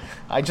 So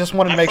I just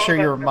wanted to make sure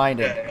you're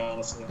reminded. Okay,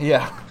 honestly.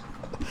 Yeah.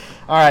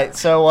 All right.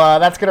 So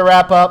that's going to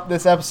wrap up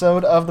this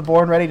episode of the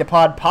Born Ready to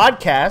Pod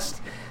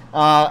podcast.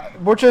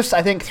 We're just,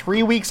 I think,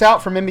 3 weeks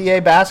out from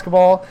NBA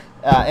basketball.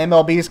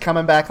 MLB is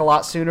coming back a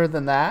lot sooner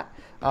than that.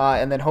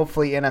 And then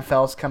hopefully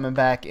NFL's coming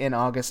back in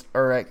August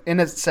or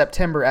in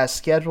September as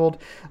scheduled.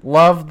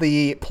 Love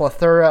the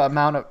plethora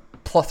amount of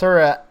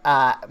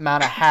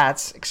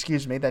hats,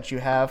 that you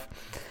have.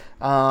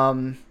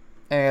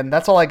 And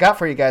that's all I got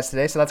for you guys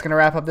today. So that's going to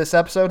wrap up this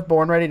episode,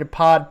 Born Ready to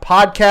Pod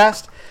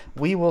podcast.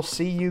 We will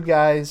see you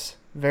guys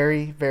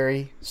very,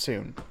 very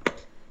soon.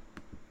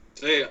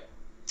 See ya.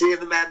 See you in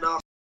the Madden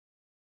office.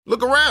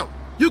 Look around.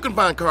 You can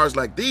find cars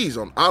like these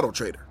on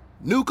AutoTrader.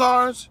 New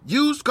cars,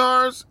 used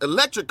cars,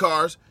 electric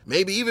cars,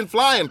 maybe even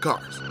flying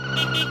cars.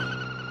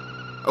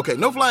 Okay,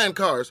 no flying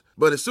cars,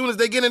 but as soon as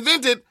they get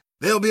invented,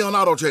 they'll be on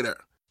AutoTrader.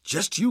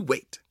 Just you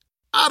wait.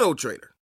 AutoTrader.